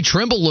weeks. Tommy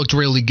Trimble looked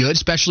really good,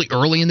 especially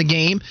early in the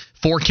game.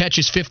 4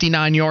 catches,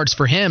 59 yards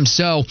for him.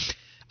 So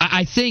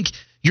I think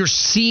you're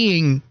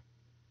seeing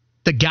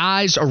the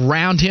guys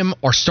around him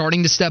are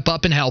starting to step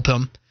up and help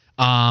him.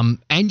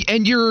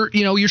 And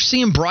you're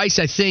seeing Bryce,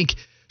 I think,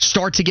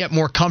 start to get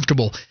more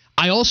comfortable.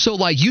 I also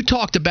you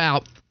talked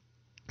about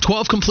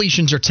 12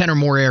 completions or 10 or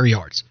more air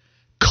yards.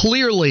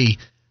 Clearly,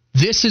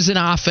 this is an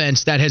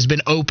offense that has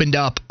been opened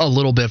up a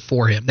little bit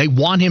for him. They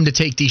want him to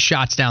take these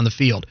shots down the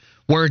field.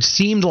 Where it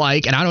seemed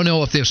like, and I don't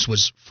know if this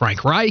was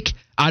Frank Reich,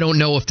 I don't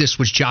know if this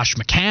was Josh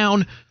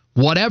McCown,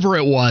 whatever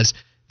it was,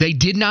 they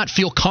did not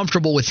feel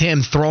comfortable with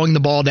him throwing the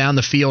ball down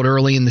the field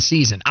early in the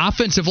season.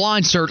 Offensive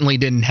line certainly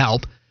didn't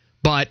help,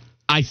 but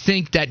I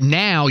think that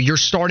now you're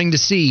starting to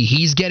see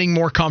he's getting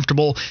more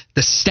comfortable.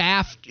 The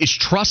staff is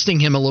trusting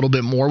him a little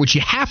bit more, which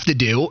you have to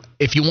do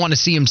if you want to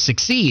see him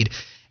succeed.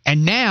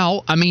 And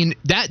now,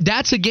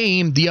 that's a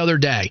game the other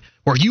day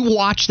where you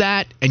watch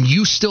that and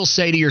you still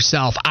say to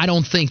yourself, I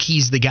don't think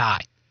he's the guy.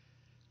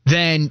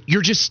 Then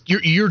you're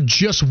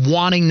just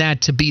wanting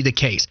that to be the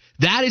case.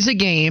 That is a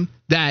game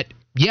that,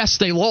 yes,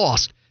 they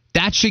lost.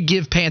 That should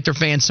give Panther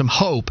fans some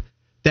hope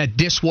that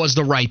this was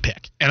the right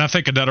pick. And I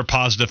think another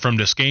positive from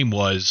this game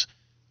was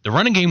the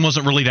running game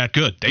wasn't really that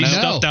good. They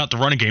stuffed out the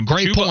running game.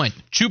 Great point.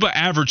 Chuba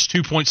averaged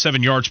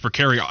 2.7 yards per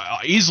carry,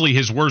 easily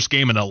his worst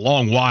game in a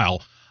long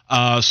while.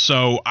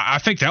 So I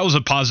think that was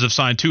a positive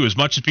sign, too. As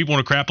much as people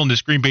want to crap on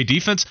this Green Bay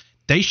defense,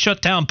 they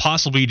shut down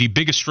possibly the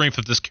biggest strength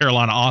of this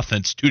Carolina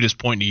offense to this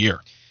point in the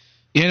year.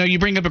 You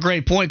bring up a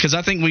great point because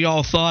I think we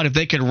all thought if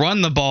they could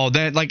run the ball,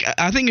 that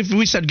I think if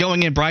we said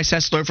going in, Bryce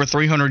has to throw for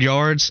 300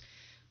 yards,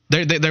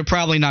 they're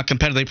probably not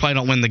competitive. They probably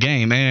don't win the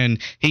game.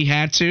 And he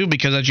had to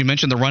because, as you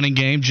mentioned, the running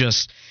game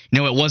just,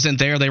 it wasn't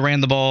there. They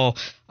ran the ball,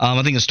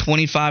 I think it's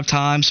 25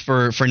 times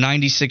for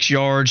 96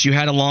 yards. You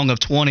had a long of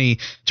 20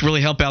 to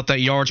really help out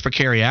that yards per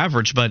carry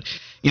average. But,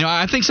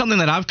 I think something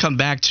that I've come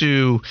back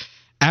to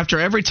after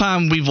every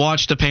time we've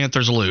watched the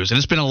Panthers lose, and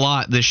it's been a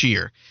lot this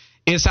year,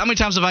 is how many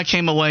times have I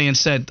came away and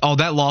said, oh,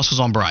 that loss was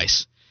on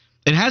Bryce?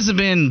 It hasn't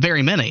been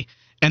very many.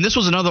 And this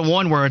was another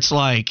one where it's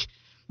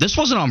this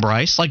wasn't on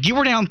Bryce. You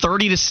were down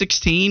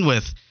 30-16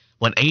 with,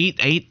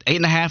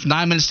 8.5,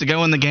 9 minutes to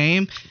go in the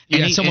game.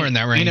 And somewhere in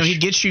that range. He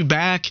gets you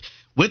back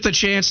with the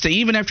chance to,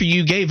 even after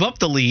you gave up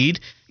the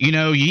lead,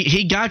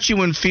 he got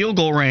you in field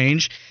goal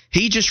range.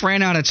 He just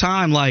ran out of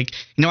time. I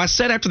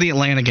said after the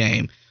Atlanta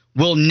game,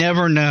 we'll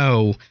never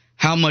know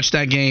how much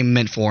that game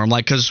meant for him,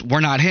 because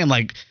we're not him.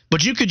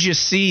 But you could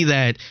just see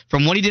that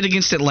from what he did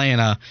against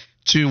Atlanta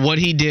to what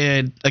he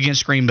did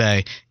against Green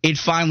Bay, it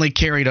finally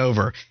carried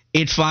over.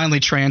 It finally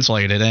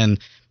translated. And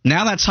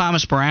now that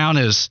Thomas Brown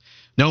is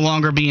no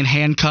longer being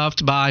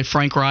handcuffed by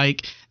Frank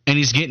Reich and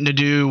he's getting to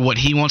do what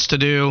he wants to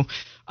do,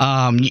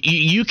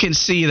 you can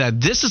see that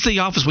this is the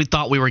offense we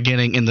thought we were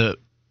getting in the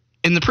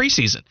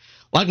preseason.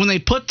 When they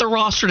put the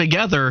roster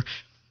together,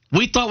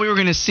 we thought we were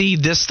going to see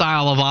this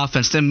style of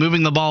offense, them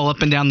moving the ball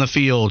up and down the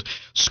field,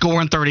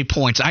 scoring 30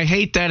 points. I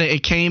hate that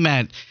it came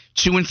at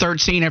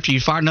 2-13 after you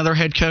fired another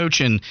head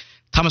coach, and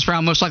Thomas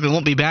Brown most likely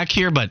won't be back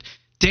here, but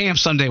damn,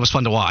 Sunday was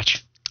fun to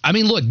watch.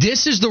 Look,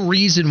 this is the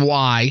reason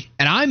why,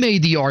 and I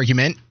made the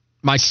argument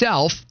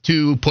myself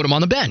to put him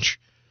on the bench,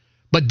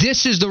 but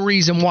this is the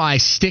reason why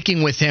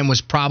sticking with him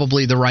was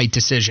probably the right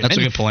decision. That's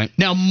a good point.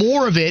 Now,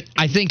 more of it,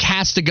 I think,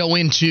 has to go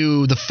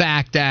into the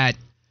fact that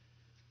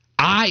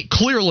I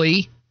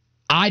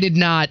did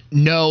not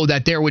know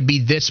that there would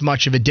be this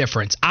much of a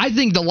difference. I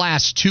think the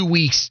last 2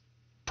 weeks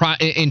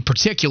in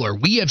particular,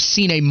 we have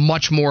seen a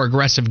much more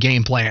aggressive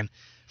game plan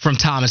from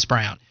Thomas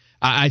Brown.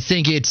 I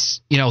think it's,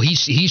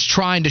 he's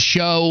trying to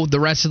show the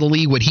rest of the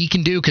league what he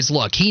can do because,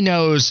 look, he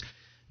knows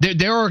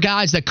there are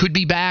guys that could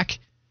be back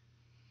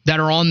that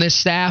are on this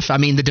staff.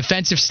 The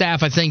defensive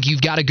staff, I think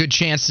you've got a good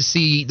chance to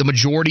see the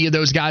majority of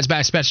those guys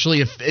back,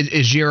 especially if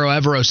Ejiro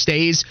Evero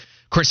stays.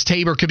 Chris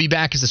Tabor could be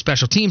back as the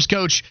special teams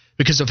coach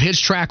because of his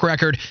track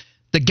record.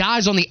 The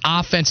guys on the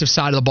offensive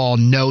side of the ball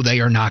know they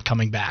are not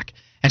coming back.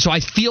 And so I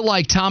feel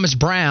like Thomas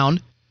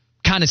Brown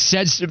kind of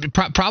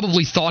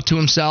probably thought to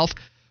himself,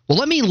 well,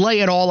 let me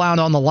lay it all out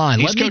on the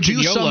line. Let me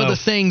do some of the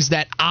things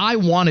that I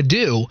want to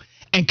do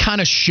and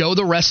kind of show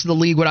the rest of the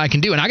league what I can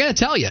do. And I got to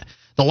tell you,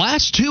 the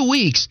last 2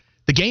 weeks,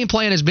 the game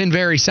plan has been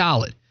very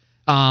solid.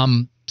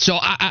 So,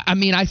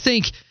 I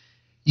think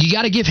you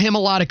got to give him a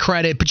lot of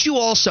credit, but you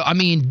also,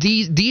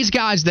 these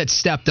guys that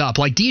stepped up,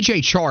 like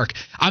DJ Chark,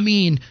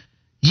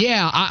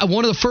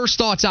 one of the first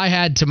thoughts I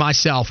had to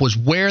myself was,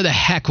 where the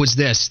heck was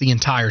this the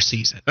entire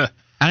season? And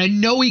I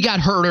know he got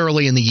hurt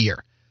early in the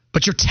year,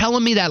 but you're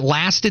telling me that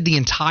lasted the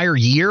entire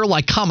year?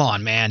 Come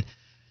on, man.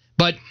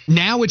 But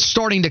now it's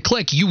starting to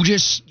click.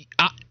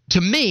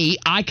 To me,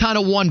 I kind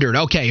of wondered,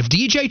 okay, if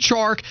DJ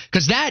Chark,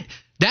 because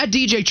that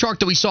DJ Chark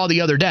that we saw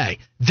the other day,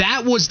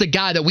 that was the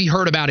guy that we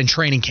heard about in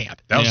training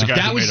camp. That was the guy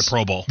that made a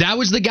Pro Bowl. That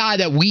was the guy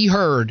that we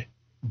heard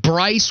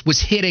Bryce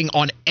was hitting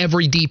on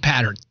every deep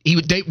pattern.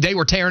 They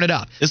were tearing it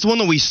up. It's the one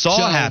that we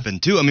saw happen,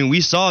 too. I mean,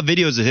 we saw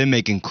videos of him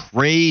making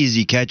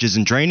crazy catches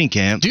in training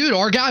camp. Dude,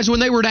 our guys, when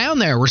they were down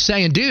there, were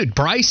saying, dude,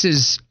 Bryce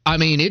is, I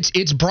mean,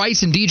 it's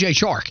Bryce and DJ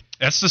Chark.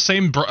 That's the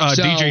same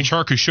DJ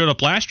Chark who showed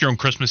up last year on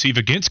Christmas Eve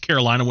against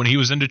Carolina when he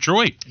was in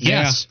Detroit.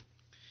 Yes.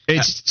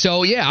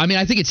 Yeah. I mean,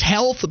 I think it's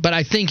health, but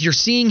I think you're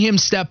seeing him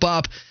step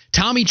up.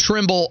 Tommy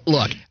Trimble,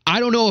 look, I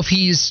don't know if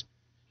he's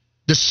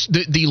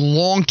the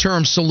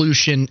long-term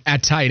solution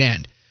at tight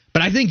end,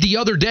 but I think the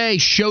other day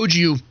showed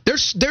you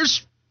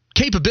there's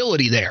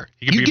capability there.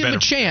 You give him a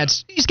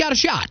chance, he's got a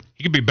shot.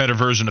 He could be a better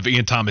version of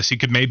Ian Thomas. He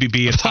could maybe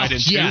be a tight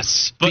end too.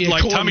 Yes, but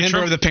like Tommy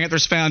Trimble of the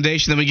Panthers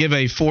Foundation that we give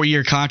a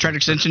 4-year contract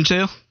extension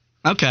to.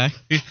 Okay,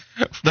 the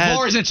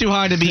bar isn't too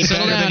high to be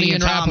better than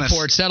Ian Thomas.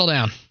 Rappaport, settle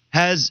down.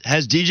 Has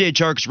DJ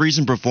Chark's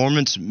recent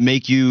performance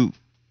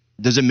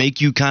does it make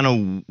you kind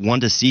of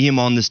want to see him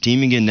on this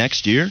team again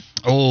next year?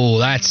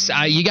 Oh,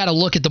 you got to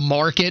look at the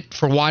market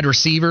for wide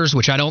receivers,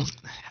 which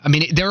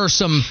there are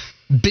some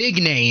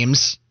big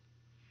names,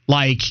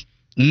 like,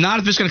 not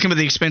if it's going to come at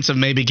the expense of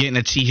maybe getting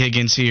a T.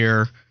 Higgins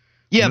here.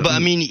 Yeah, but I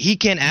mean, he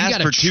can't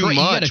ask for too much.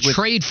 You got to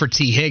trade for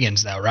T.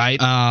 Higgins, though, right?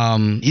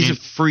 He's a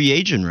free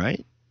agent,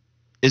 right?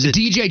 Is it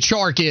DJ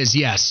Chark is,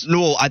 yes.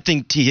 No, I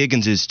think T.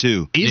 Higgins is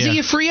too. Is he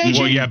a free agent?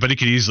 Well, yeah, but he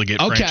could easily get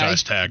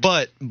franchise tagged.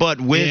 But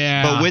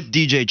with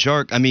DJ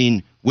Chark, I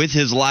mean, with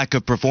his lack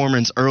of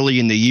performance early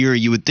in the year,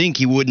 you would think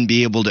he wouldn't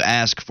be able to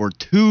ask for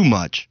too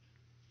much.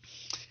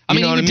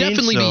 He would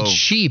definitely be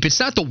cheap. It's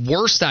not the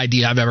worst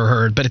idea I've ever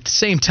heard, but at the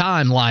same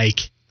time,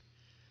 like,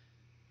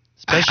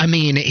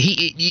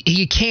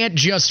 he can't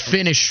just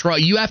finish.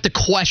 You have to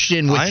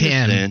question with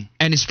him.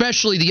 And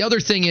especially the other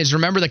thing is,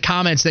 remember the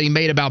comments that he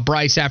made about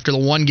Bryce after the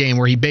one game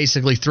where he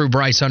basically threw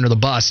Bryce under the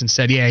bus and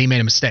said, yeah, he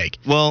made a mistake.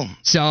 Well,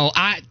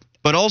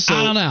 but also,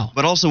 I don't know.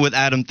 But also with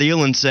Adam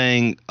Thielen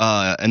saying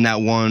in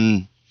that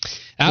one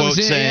quote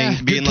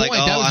being like,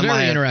 that was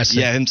very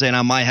interesting. Yeah, him saying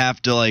I might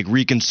have to like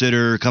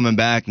reconsider coming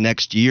back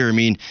next year. I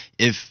mean,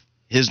 if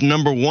his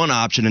number one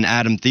option in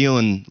Adam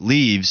Thielen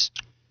leaves.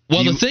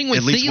 Well, the thing with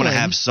at least Thielen, want to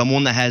have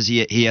someone that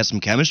he has some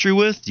chemistry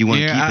with. Do you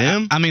want to keep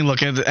him? I mean,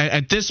 look,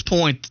 at this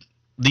point,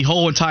 the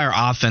whole entire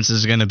offense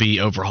is going to be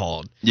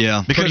overhauled.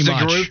 Yeah, because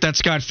the group that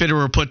Scott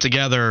Fitterer put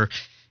together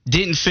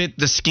didn't fit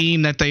the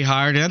scheme that they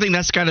hired, and I think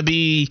that's got to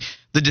be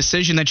the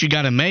decision that you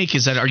got to make.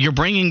 Is that you're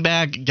bringing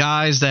back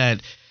guys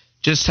that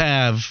just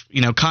have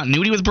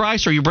continuity with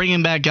Bryce, or are you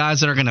bringing back guys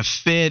that are going to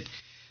fit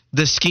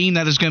the scheme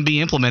that is going to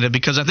be implemented?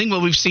 Because I think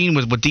what we've seen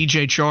with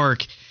DJ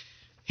Chark,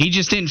 he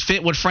just didn't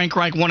fit what Frank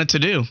Reich wanted to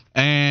do.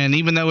 And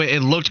even though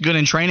it looked good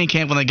in training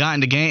camp when they got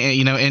into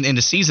game,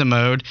 into season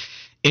mode,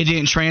 it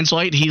didn't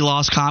translate. He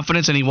lost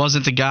confidence, and he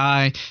wasn't the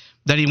guy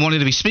that he wanted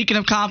to be. Speaking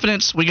of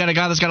confidence, we got a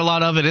guy that's got a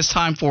lot of it. It's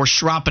time for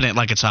Shropping It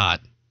Like It's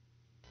Hot.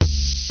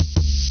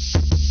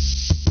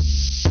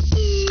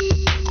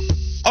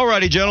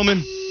 Alrighty,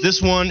 gentlemen.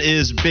 This one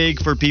is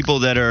big for people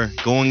that are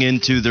going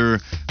into their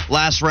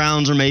last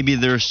rounds or maybe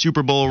their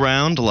Super Bowl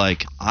round,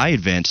 like I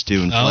advanced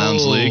to in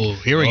Clowns League.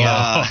 Here we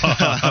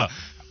go.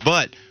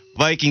 But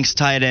Vikings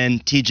tight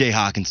end TJ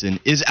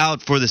Hawkinson is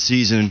out for the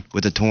season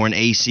with a torn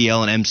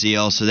ACL and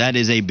MCL, so that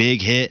is a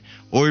big hit.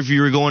 Or if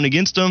you were going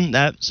against him,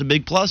 that's a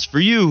big plus for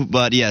you.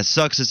 But yeah, it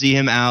sucks to see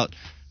him out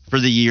for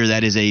the year.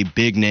 That is a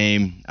big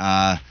name.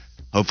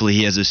 Hopefully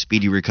he has a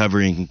speedy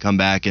recovery and can come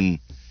back and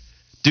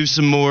do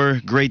some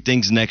more great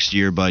things next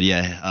year. But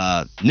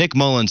yeah, Nick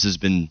Mullins has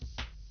been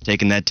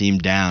taking that team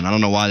down. I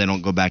don't know why they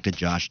don't go back to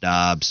Josh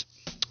Dobbs.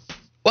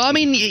 Well, I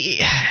mean,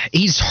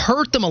 he's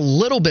hurt them a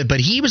little bit, but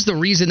he was the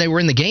reason they were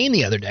in the game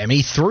the other day. I mean,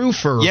 he threw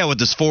for with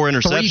his 4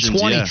 interceptions.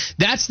 320. Yeah.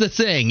 That's the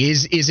thing,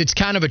 is it's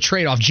kind of a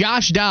trade-off.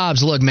 Josh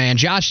Dobbs, look, man,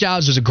 Josh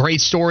Dobbs was a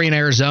great story in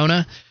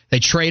Arizona. They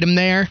trade him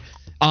there.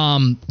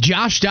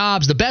 Josh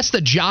Dobbs, the best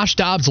that Josh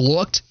Dobbs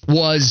looked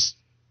was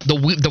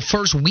the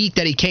first week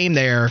that he came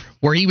there,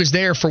 where he was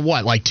there for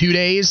what, like 2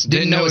 days?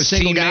 Didn't know his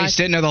teammates,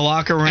 didn't know the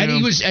locker room. And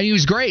he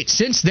was great.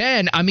 Since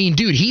then, I mean,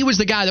 dude, he was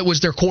the guy that was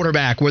their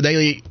quarterback where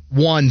they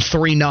won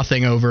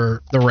 3-0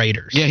 over the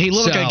Raiders. Yeah, he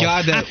looked like a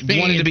guy that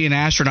wanted to be an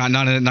astronaut,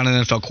 not an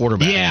NFL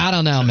quarterback. Yeah, I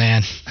don't know,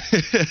 man.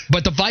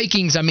 But the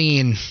Vikings, I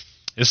mean,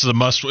 this is a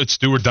must. It's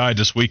do or die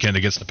this weekend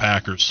against the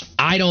Packers.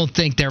 I don't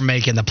think they're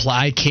making the play.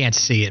 I can't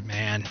see it,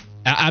 man.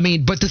 I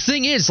mean, but the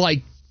thing is,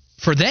 like,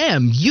 for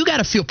them, you got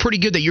to feel pretty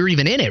good that you're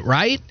even in it,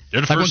 right?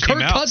 Like when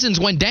Kirk Cousins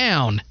went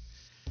down,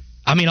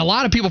 I mean, a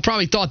lot of people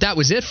probably thought that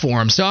was it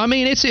for him. So, I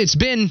mean, it's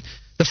been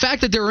 – the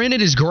fact that they're in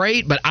it is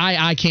great, but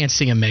I can't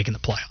see him making the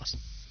playoffs.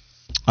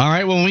 All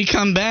right, when we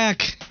come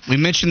back, we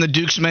mentioned the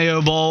Duke's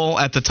Mayo Bowl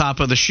at the top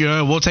of the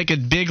show. We'll take a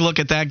big look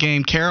at that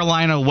game,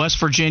 Carolina, West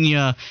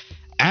Virginia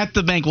at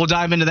the Bank. We'll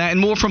dive into that and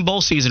more from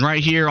bowl season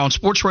right here on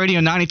Sports Radio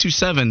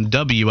 92.7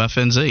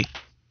 WFNZ.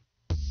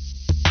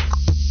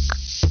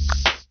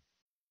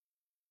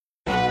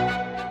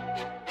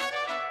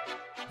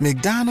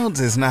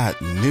 McDonald's is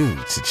not new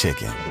to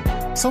chicken,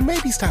 So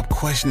maybe stop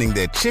questioning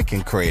their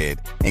chicken cred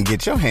and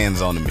get your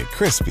hands on the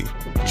McCrispy.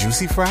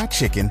 Juicy fried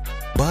chicken,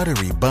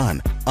 buttery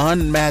bun,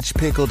 unmatched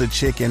pickle to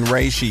chicken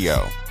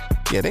ratio.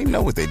 Yeah, they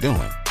know what they're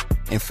doing.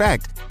 In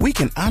fact, we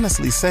can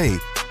honestly say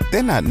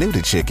they're not new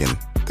to chicken,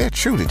 they're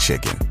true to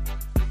chicken.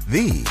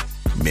 The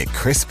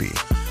McCrispy.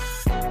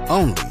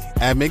 Only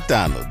at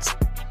McDonald's.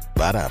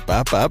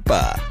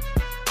 Ba-da-ba-ba-ba.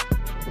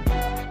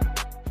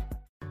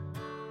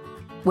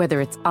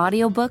 Whether it's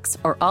audiobooks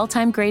or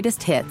all-time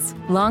greatest hits,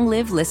 long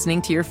live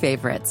listening to your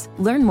favorites.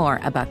 Learn more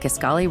about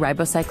Kisqali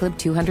Ribociclib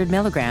 200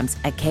 milligrams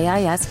at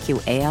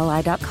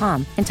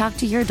KISQALI.com and talk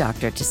to your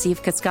doctor to see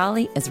if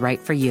Kisqali is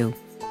right for you.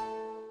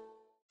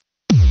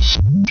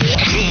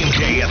 Game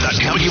day at the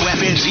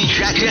WFNZ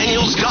Jack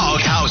Daniels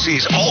Doghouse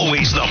is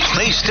always the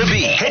place to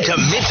be. Head to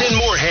Minton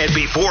Moorhead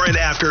before and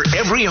after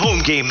every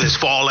home game this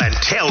fall and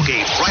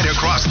tailgate right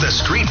across the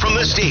street from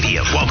the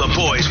stadium while the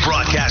boys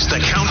broadcast the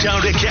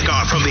countdown to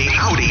kickoff from the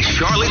Audi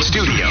Charlotte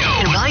studio.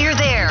 And while you're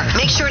there,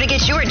 make sure to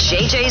get your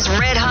JJ's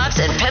Red Hots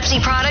and Pepsi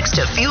products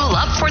to fuel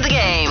up for the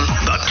game.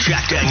 The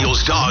Jack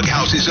Daniels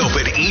Doghouse is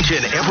open each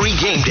and every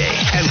game day,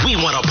 and we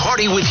want to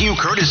party with you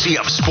courtesy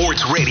of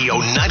Sports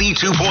Radio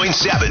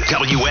 92.7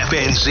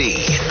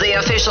 WFNZ. The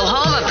official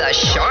home of the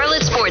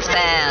Charlotte sports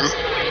fans.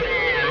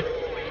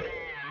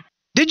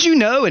 Did you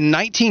know in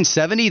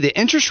 1970 the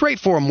interest rate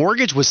for a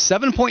mortgage was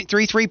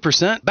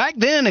 7.33%? Back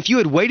then, if you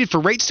had waited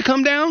for rates to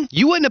come down,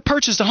 you wouldn't have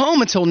purchased a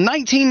home until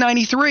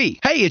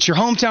 1993. Hey, it's your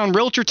hometown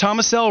realtor,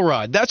 Thomas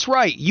Elrod. That's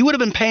right. You would have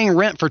been paying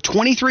rent for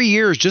 23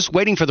 years just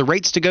waiting for the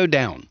rates to go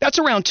down. That's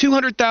around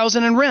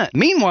 $200,000 in rent.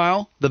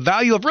 Meanwhile, the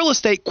value of real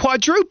estate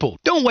quadrupled.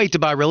 Don't wait to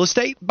buy real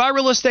estate. Buy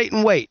real estate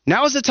and wait.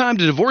 Now is the time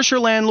to divorce your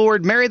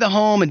landlord, marry the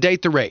home, and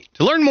date the rate.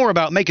 To learn more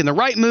about making the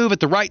right move at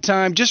the right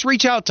time, just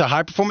reach out to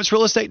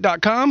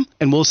highperformancerealestate.com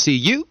and we'll see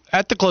you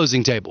at the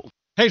closing table.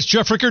 Hey, it's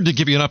Jeff Rickard to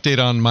give you an update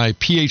on my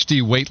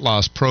PhD weight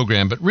loss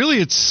program, but really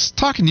it's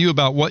talking to you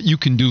about what you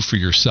can do for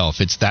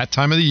yourself. It's that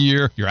time of the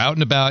year. You're out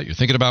and about. You're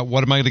thinking about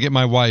what am I going to get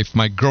my wife,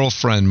 my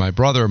girlfriend, my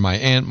brother, my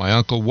aunt, my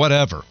uncle,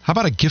 whatever. How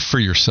about a gift for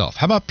yourself?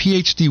 How about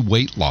PhD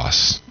weight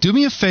loss? Do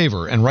me a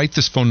favor and write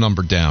this phone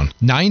number down,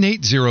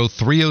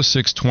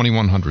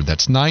 980-306-2100.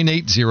 That's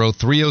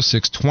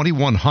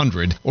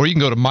 980-306-2100, or you can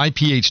go to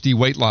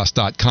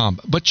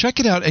myphdweightloss.com. But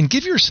check it out and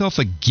give yourself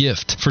a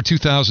gift for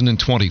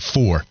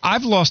 2024.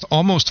 I've lost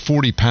almost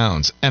 40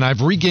 pounds, and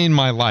I've regained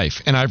my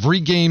life, and I've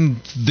regained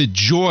the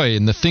joy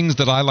and the things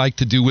that I like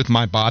to do with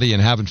my body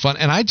and having fun,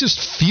 and I just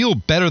feel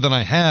better than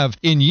I have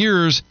in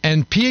years,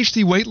 and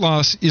PhD Weight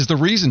Loss is the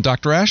reason.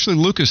 Dr. Ashley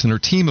Lucas and her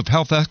team of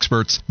health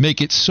experts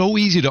make it so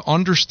easy to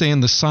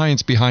understand the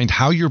science behind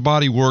how your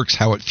body works,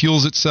 how it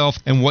fuels itself,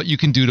 and what you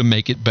can do to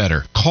make it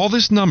better. Call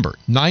this number,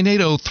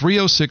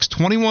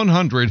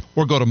 980-306-2100,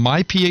 or go to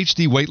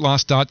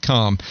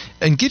myphdweightloss.com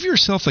and give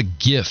yourself a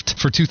gift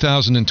for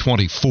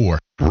 2024.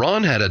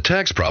 Ron had a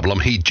tax problem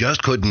he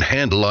just couldn't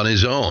handle on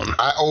his own.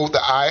 I owed the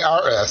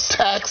IRS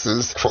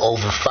taxes for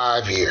over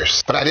 5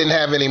 years, but I didn't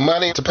have any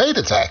money to pay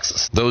the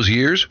taxes. Those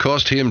years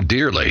cost him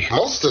dearly.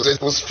 Most of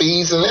it was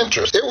fees and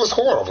interest. It was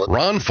horrible.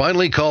 Ron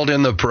finally called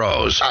in the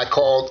pros. I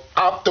called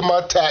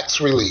Optima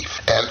Tax Relief,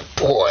 and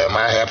boy, am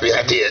I happy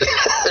I did.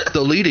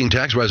 The leading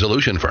tax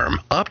resolution firm,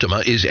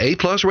 Optima, is A+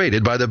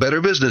 rated by the Better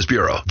Business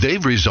Bureau.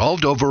 They've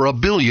resolved over $1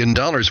 billion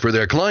for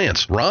their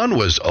clients. Ron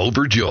was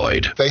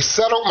overjoyed. They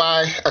settled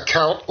my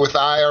account with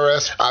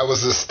IRS. I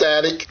was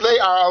ecstatic. They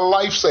are a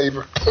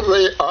lifesaver.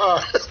 They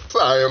are.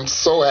 I am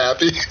so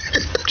happy.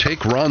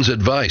 Take Ron's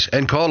advice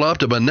and call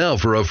Optima now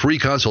for a free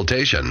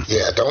consultation.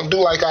 Yeah, don't do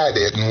like I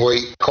did and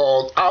wait.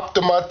 Call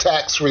Optima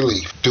Tax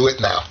Relief. Do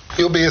it now.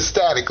 You'll be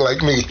ecstatic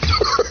like me.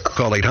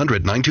 Call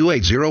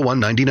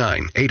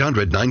 800-928-0199.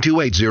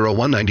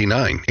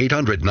 800-928-0199.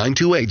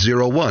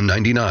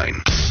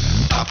 800-928-0199.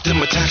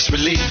 Optima Tax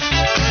Relief.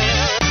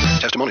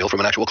 Testimonial from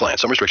an actual client.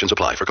 Some restrictions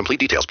apply. For complete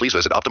details, please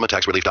visit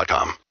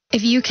OptimaTaxRelief.com.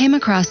 If you came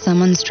across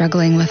someone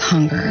struggling with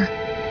hunger,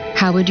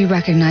 how would you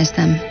recognize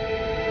them?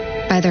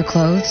 By their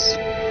clothes?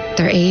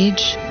 Their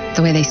age?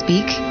 The way they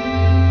speak?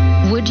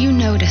 Would you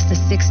notice the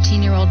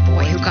 16-year-old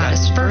boy who got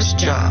his first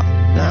job?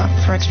 Not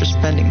for extra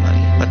spending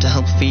money, but to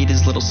help feed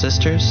his little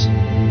sisters?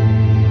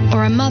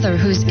 Or a mother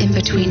who's in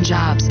between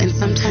jobs and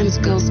sometimes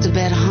goes to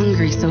bed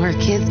hungry so her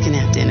kids can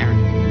have dinner?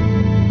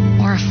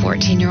 Or a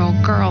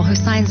 14-year-old girl who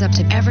signs up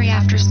to every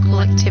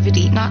after-school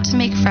activity, not to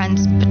make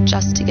friends, but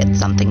just to get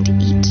something to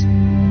eat.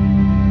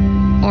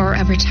 Or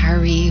a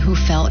retiree who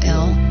fell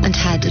ill and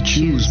had to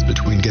choose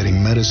between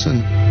getting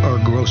medicine or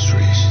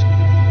groceries.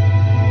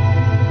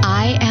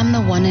 I am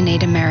the 1 in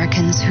 8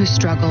 Americans who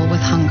struggle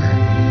with hunger.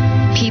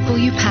 People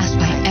you pass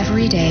by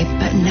every day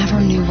but never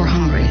knew were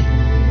hungry.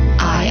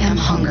 I am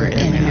hunger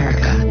in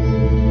America.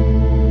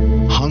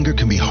 Hunger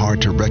can be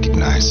hard to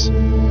recognize.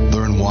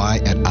 Learn why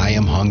at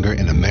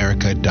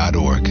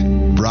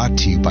IamHungerInAmerica.org. Brought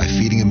to you by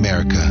Feeding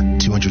America,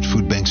 200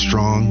 Food Banks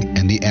Strong,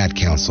 and the Ad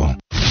Council.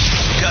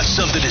 The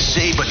something to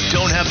say but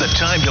don't have the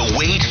time to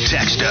wait?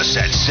 Text us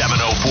at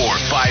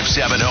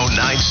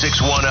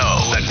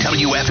 704-570-9610. The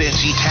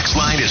WFNZ text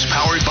line is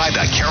powered by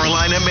the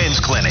Carolina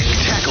Men's Clinic.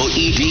 Tackle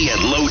ED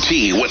and low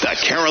T with the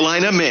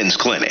Carolina Men's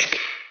Clinic.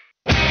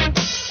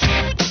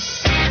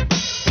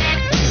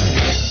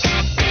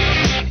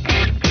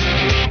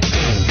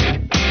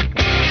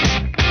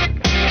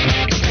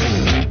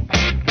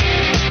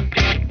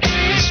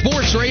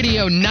 Sports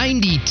Radio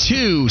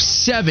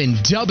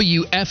 92.7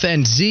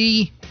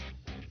 WFNZ.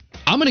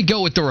 I'm going to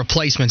go with the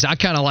replacements. I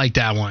kind of like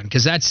that one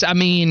because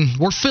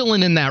we're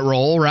filling in that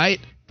role, right?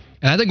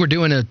 And I think we're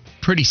doing a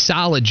pretty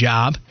solid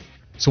job.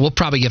 So we'll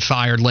probably get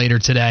fired later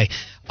today.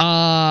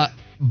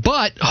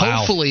 But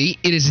hopefully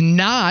it is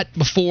not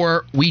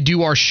before we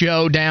do our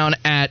show down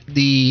at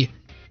the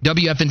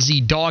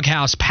WFNZ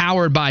Doghouse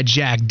powered by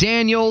Jack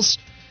Daniels.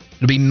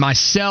 It'll be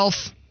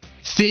myself,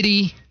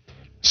 Fitty.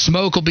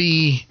 Smoke will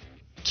be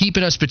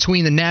keeping us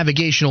between the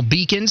navigational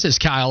beacons, as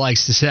Kyle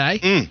likes to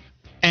say.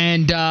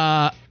 And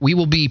we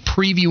will be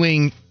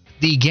previewing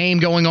the game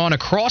going on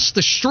across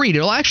the street.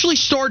 It'll actually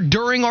start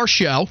during our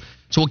show,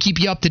 so we'll keep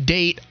you up to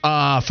date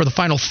for the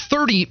final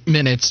 30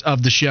 minutes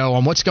of the show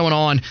on what's going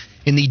on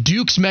in the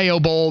Duke's Mayo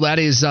Bowl. That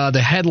is the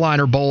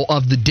headliner bowl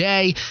of the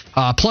day.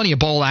 Plenty of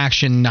bowl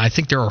action. I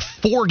think there are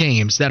 4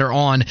 games that are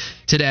on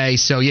today.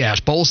 So, yeah,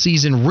 bowl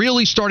season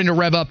really starting to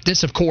rev up.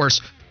 This, of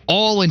course,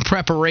 all in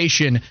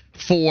preparation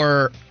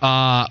for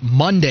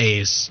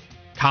Monday's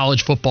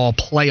college football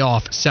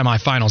playoff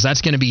semifinals.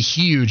 That's going to be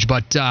huge.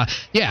 But,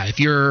 yeah,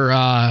 if you're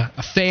a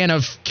fan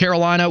of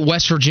Carolina,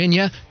 West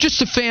Virginia,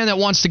 just a fan that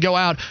wants to go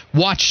out,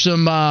 watch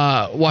some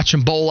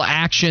bowl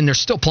action, there's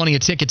still plenty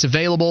of tickets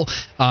available.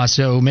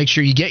 So make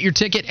sure you get your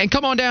ticket and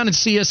come on down and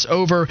see us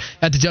over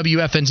at the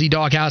WFNZ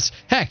Doghouse.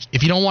 Heck,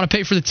 if you don't want to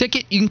pay for the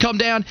ticket, you can come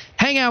down,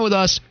 hang out with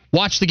us,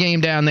 watch the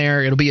game down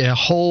there. It'll be a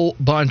whole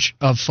bunch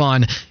of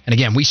fun. And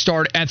again, we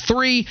start at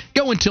 3,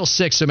 go until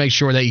 6, so make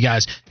sure that you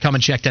guys come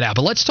and check that out.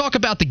 But let's talk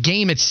about the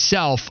game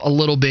itself a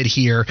little bit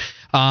here.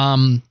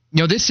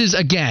 This is,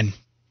 again,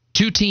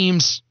 2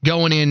 teams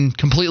going in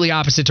completely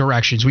opposite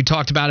directions. We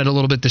talked about it a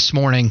little bit this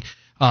morning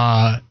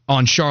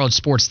on Charlotte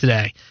Sports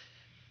Today.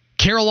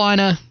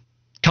 Carolina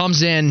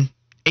comes in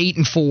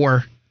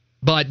 8-4,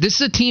 but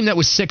this is a team that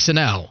was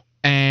 6-0.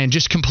 And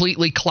just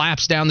completely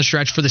collapsed down the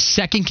stretch for the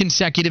second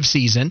consecutive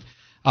season.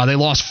 They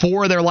lost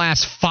 4 of their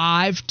last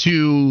 5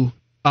 to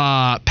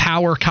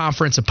power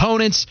conference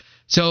opponents.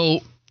 So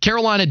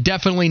Carolina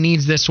definitely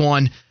needs this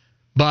one,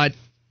 but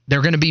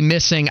they're going to be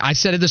missing, I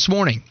said it this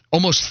morning,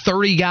 almost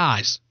 30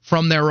 guys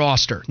from their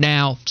roster.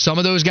 Now, some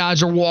of those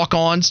guys are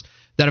walk-ons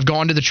that have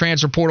gone to the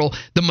transfer portal.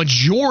 The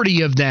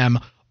majority of them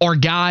are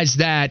guys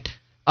that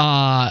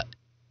are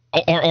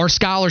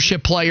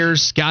scholarship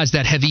players, guys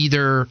that have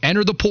either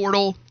entered the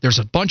portal. There's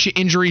a bunch of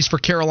injuries for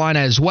Carolina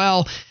as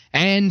well,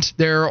 and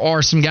there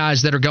are some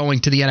guys that are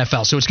going to the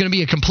NFL. So it's going to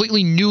be a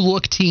completely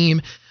new-look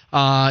team.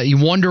 You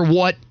wonder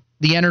what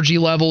the energy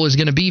level is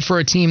going to be for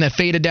a team that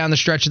faded down the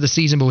stretch of the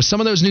season, but with some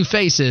of those new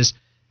faces,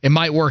 it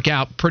might work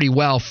out pretty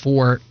well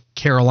for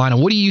Carolina.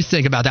 What do you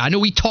think about that? I know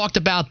we talked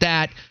about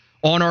that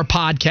on our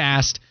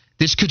podcast.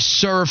 This could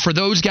serve for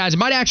those guys. It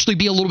might actually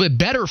be a little bit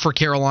better for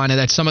Carolina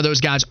that some of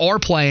those guys are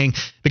playing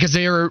because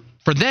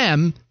for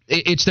them,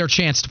 it's their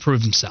chance to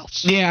prove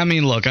themselves. Yeah, I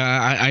mean, look,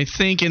 I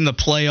think in the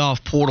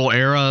playoff portal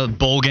era,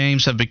 bowl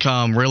games have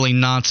become really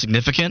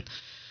non-significant.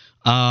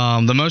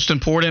 The most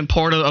important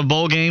part of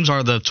bowl games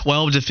are the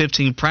 12 to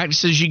 15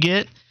 practices you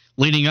get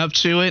leading up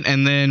to it,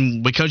 and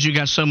then because you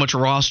got so much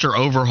roster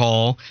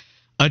overhaul,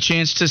 a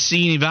chance to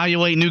see and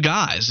evaluate new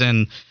guys.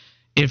 And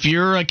if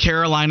you're a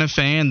Carolina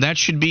fan, that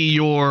should be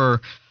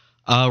your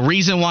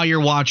reason why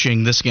you're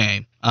watching this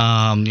game.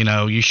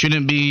 You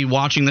shouldn't be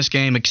watching this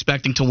game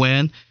expecting to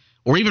win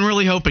or even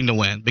really hoping to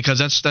win because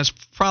that's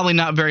probably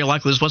not very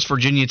likely. This West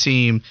Virginia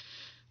team,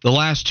 the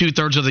last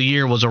 2/3 of the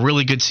year, was a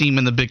really good team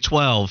in the Big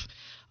 12.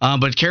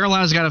 But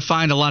Carolina's got to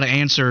find a lot of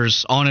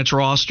answers on its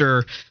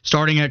roster.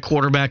 Starting at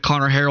quarterback,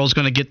 Connor Harrell's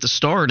going to get the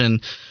start.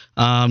 And,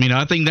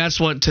 I think that's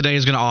what today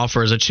is going to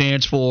offer is a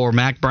chance for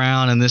Mac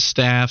Brown and this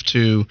staff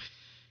to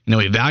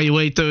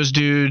evaluate those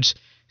dudes,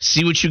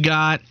 see what you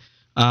got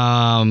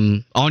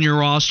on your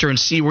roster, and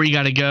see where you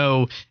got to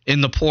go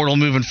in the portal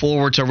moving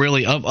forward to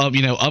really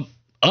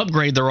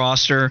upgrade the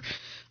roster.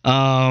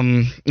 All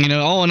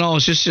in all,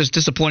 it's just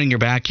disappointing you're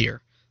back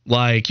here.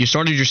 Like, you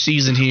started your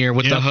season here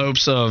with the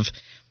hopes of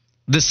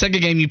the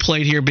second game you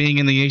played here being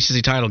in the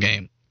ACC title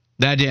game.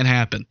 That didn't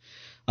happen.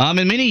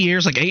 In many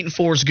years, like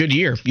 8-4 is a good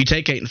year. You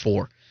take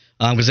 8-4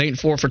 because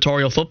 8-4 for Tar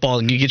Heel football,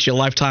 and you get you a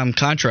lifetime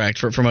contract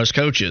for most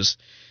coaches.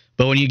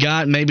 But when you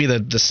got maybe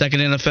the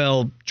second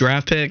NFL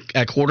draft pick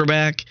at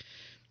quarterback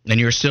and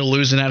you're still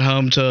losing at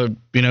home to,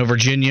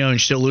 Virginia and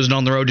still losing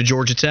on the road to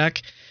Georgia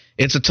Tech,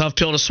 it's a tough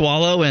pill to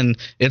swallow, and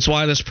it's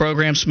why this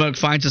program, Smoke,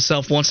 finds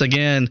itself once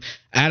again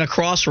at a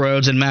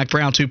crossroads in Mac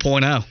Brown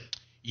 2.0.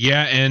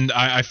 Yeah, and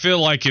I feel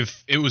like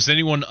if it was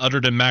anyone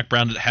other than Mac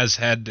Brown that has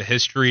had the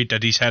history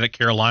that he's had at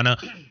Carolina,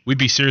 we'd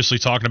be seriously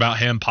talking about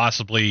him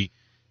possibly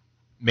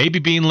maybe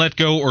being let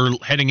go or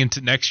heading into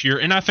next year.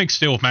 And I think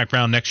still with Mac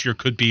Brown, next year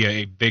could be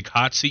a big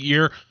hot seat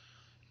year.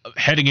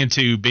 Heading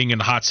into being in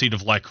the hot seat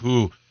of like,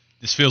 ooh,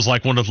 this feels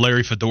like one of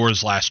Larry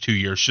Fedora's last 2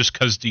 years, just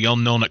because the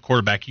unknown at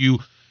quarterback. You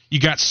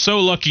got so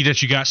lucky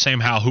that you got Sam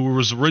Howell, who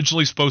was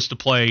originally supposed to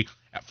play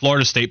at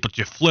Florida State, but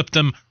you flipped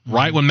him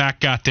right when Mac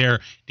got there.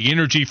 The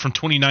energy from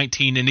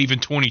 2019 and even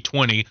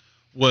 2020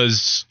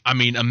 was, I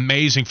mean,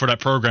 amazing for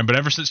that program. But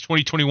ever since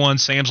 2021,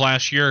 Sam's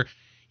last year,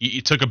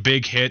 you took a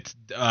big hit,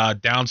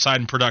 downside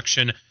in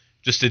production.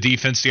 Just the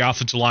defense, the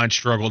offensive line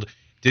struggled.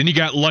 Then you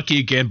got lucky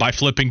again by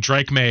flipping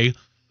Drake May,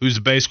 who's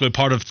basically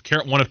part of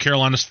one of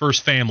Carolina's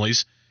first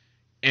families,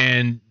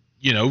 and,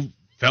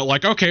 felt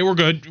like, okay, we're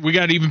good. We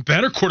got an even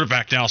better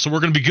quarterback now, so we're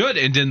going to be good.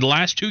 And then the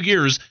last 2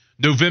 years,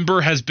 November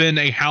has been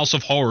a house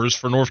of horrors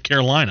for North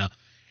Carolina.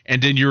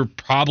 And then you're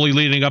probably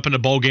leading up in a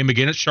bowl game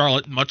again at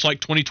Charlotte, much like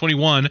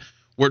 2021,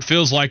 where it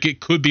feels like it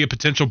could be a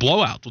potential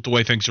blowout with the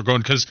way things are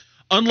going. Because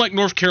unlike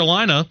North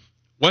Carolina,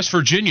 West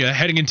Virginia,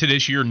 heading into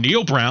this year,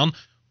 Neil Brown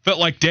felt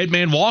like dead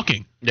man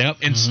walking. Yep.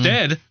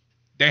 Instead,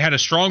 they had a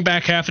strong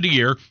back half of the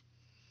year,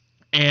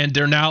 and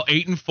they're now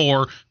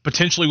 8-4,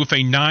 potentially with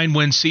a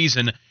 9-win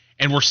season,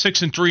 and we're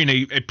 6-3 in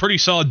a pretty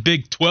solid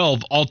Big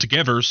 12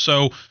 altogether.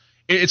 So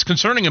it's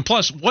concerning. And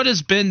plus, what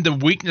has been the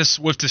weakness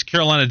with this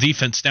Carolina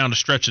defense down the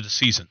stretch of the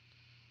season?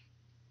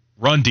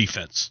 Run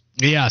defense.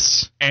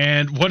 Yes.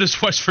 And what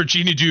does West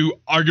Virginia do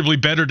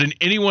arguably better than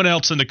anyone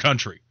else in the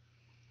country?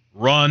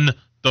 Run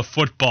the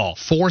football.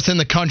 4th in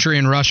the country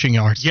in rushing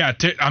yards. Yeah,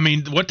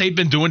 what they've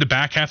been doing the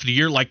back half of the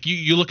year, like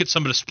you look at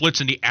some of the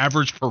splits and the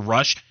average per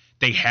rush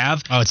they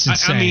have. Oh, it's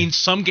insane. I mean,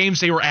 some games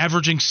they were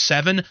averaging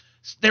 7.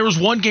 There was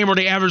one game where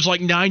they averaged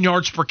like 9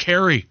 yards per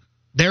carry.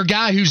 Their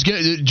guy who's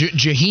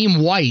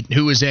Jaheim White,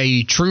 who is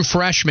a true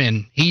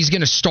freshman, he's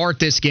going to start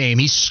this game.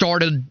 He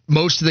started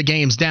most of the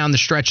games down the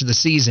stretch of the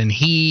season.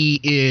 He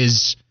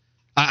is,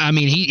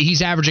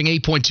 he's averaging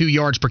 8.2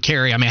 yards per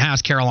carry. I mean,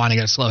 how's Carolina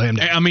going to slow him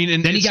down? I mean,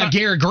 and then he got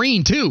Garrett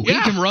Green too.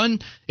 Yeah. He can run.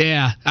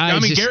 Yeah,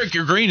 Garrett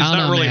Green is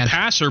not really a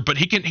passer, but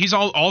he's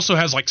also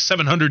has like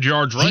 700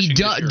 yards rushing. He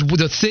does.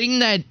 The thing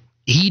that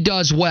he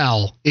does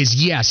well is,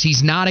 yes,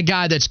 he's not a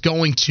guy that's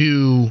going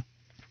to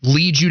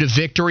lead you to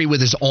victory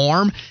with his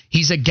arm.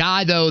 He's a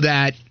guy, though,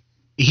 that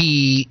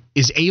he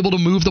is able to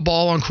move the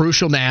ball on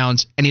crucial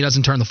downs, and he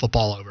doesn't turn the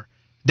football over.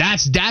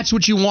 That's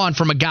what you want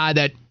from a guy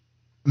that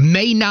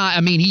may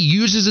not. He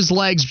uses his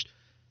legs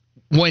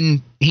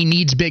when he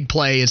needs big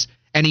plays,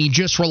 and he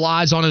just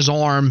relies on his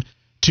arm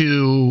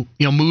to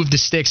move the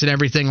sticks and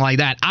everything like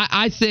that.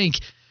 I think,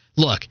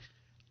 look,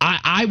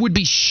 I would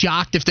be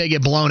shocked if they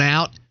get blown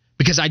out,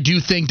 because I do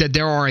think that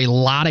there are a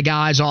lot of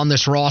guys on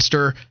this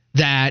roster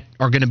that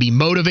are going to be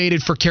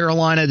motivated for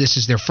Carolina. This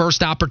is their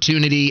first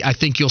opportunity. I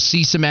think you'll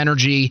see some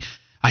energy.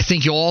 I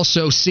think you'll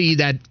also see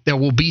that there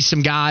will be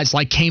some guys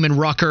like Kamen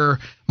Rucker,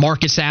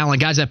 Marcus Allen,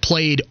 guys that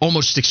played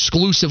almost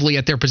exclusively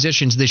at their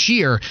positions this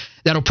year,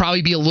 that'll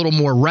probably be a little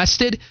more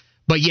rested.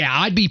 But yeah,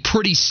 I'd be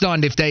pretty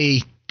stunned if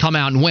they come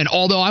out and win.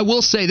 Although I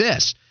will say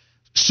this,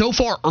 so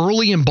far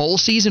early in bowl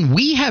season,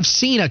 we have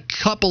seen a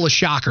couple of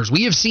shockers.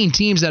 We have seen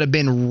teams that have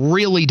been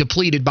really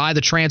depleted by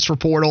the transfer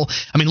portal.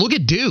 Look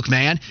at Duke,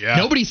 man. Yeah.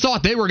 Nobody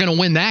thought they were going to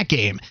win that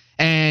game.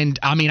 And,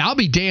 I'll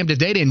be damned if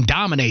they didn't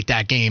dominate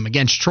that game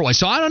against Troy.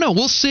 So I don't know.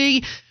 We'll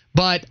see.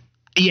 But,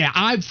 yeah,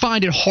 I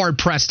find it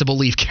hard-pressed to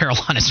believe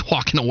Carolina's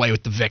walking away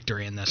with the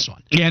victory in this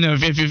one. Yeah, no,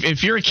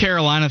 if you're a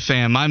Carolina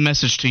fan, my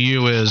message to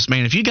you is,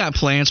 man, if you got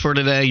plans for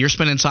today, you're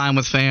spending time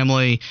with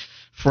family,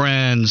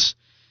 friends,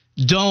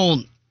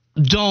 don't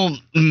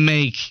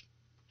make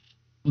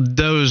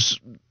those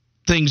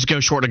things go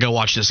short to go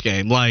watch this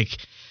game.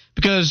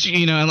 Because,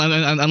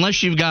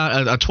 unless you've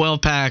got a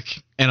 12-pack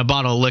and a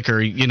bottle of liquor,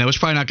 it's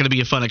probably not going to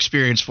be a fun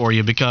experience for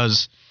you,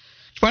 because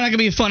it's probably not going to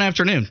be a fun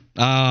afternoon.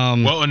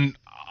 Well, and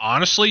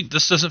honestly,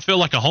 this doesn't feel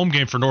like a home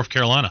game for North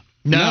Carolina.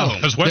 No,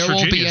 because there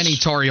won't be any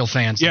Tar Heel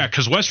fans. Yeah,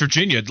 because West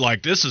Virginia,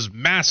 this is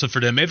massive for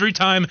them. Every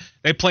time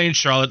they play in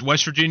Charlotte,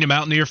 West Virginia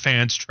Mountaineer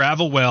fans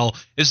travel well.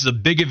 This is a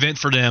big event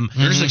for them.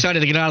 They're just excited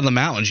to get out of the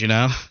mountains,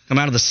 come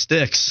out of the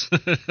sticks.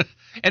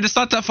 And it's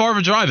not that far of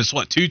a drive. It's,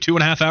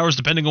 2.5 hours,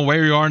 depending on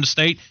where you are in the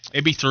state,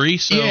 maybe 3.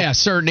 So. Yeah,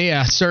 certain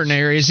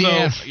areas,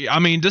 so, yeah.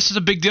 This is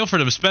a big deal for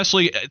them,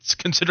 especially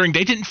considering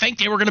they didn't think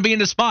they were going to be in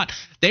this spot.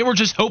 They were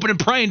just hoping and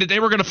praying that they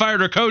were going to fire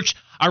their coach.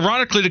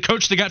 Ironically, the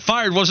coach that got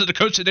fired wasn't the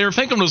coach that they were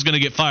thinking was going to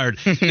get fired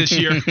this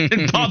year,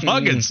 Bob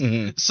Huggins.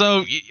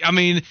 So,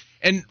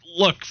 and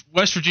look,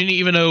 West Virginia,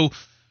 even though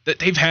that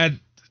they've had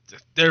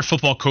their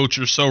football coach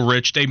are so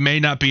rich, they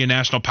may not be a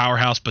national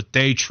powerhouse, but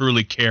they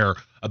truly care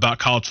about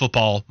college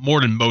football more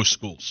than most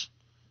schools.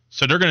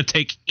 So they're going to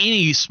take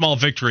any small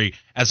victory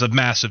as a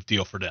massive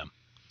deal for them.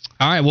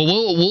 All right, well,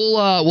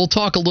 we'll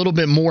talk a little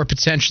bit more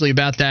potentially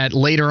about that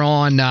later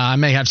on. I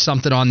may have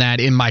something on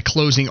that in my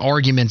closing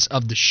arguments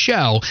of the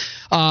show.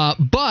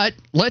 But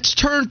let's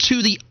turn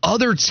to the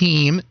other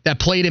team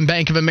that played in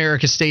Bank of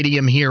America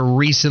Stadium here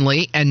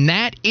recently, and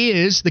that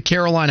is the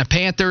Carolina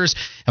Panthers.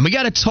 And we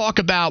got to talk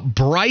about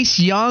Bryce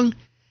Young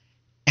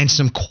and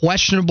some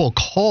questionable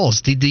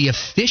calls. Did the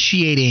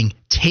officiating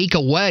take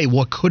away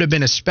what could have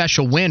been a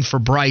special win for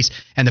Bryce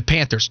and the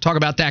Panthers? Talk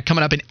about that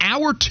coming up in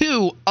hour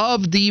 2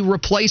 of The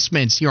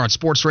Replacements here on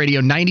Sports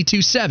Radio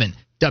 92.7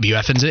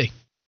 WFNZ.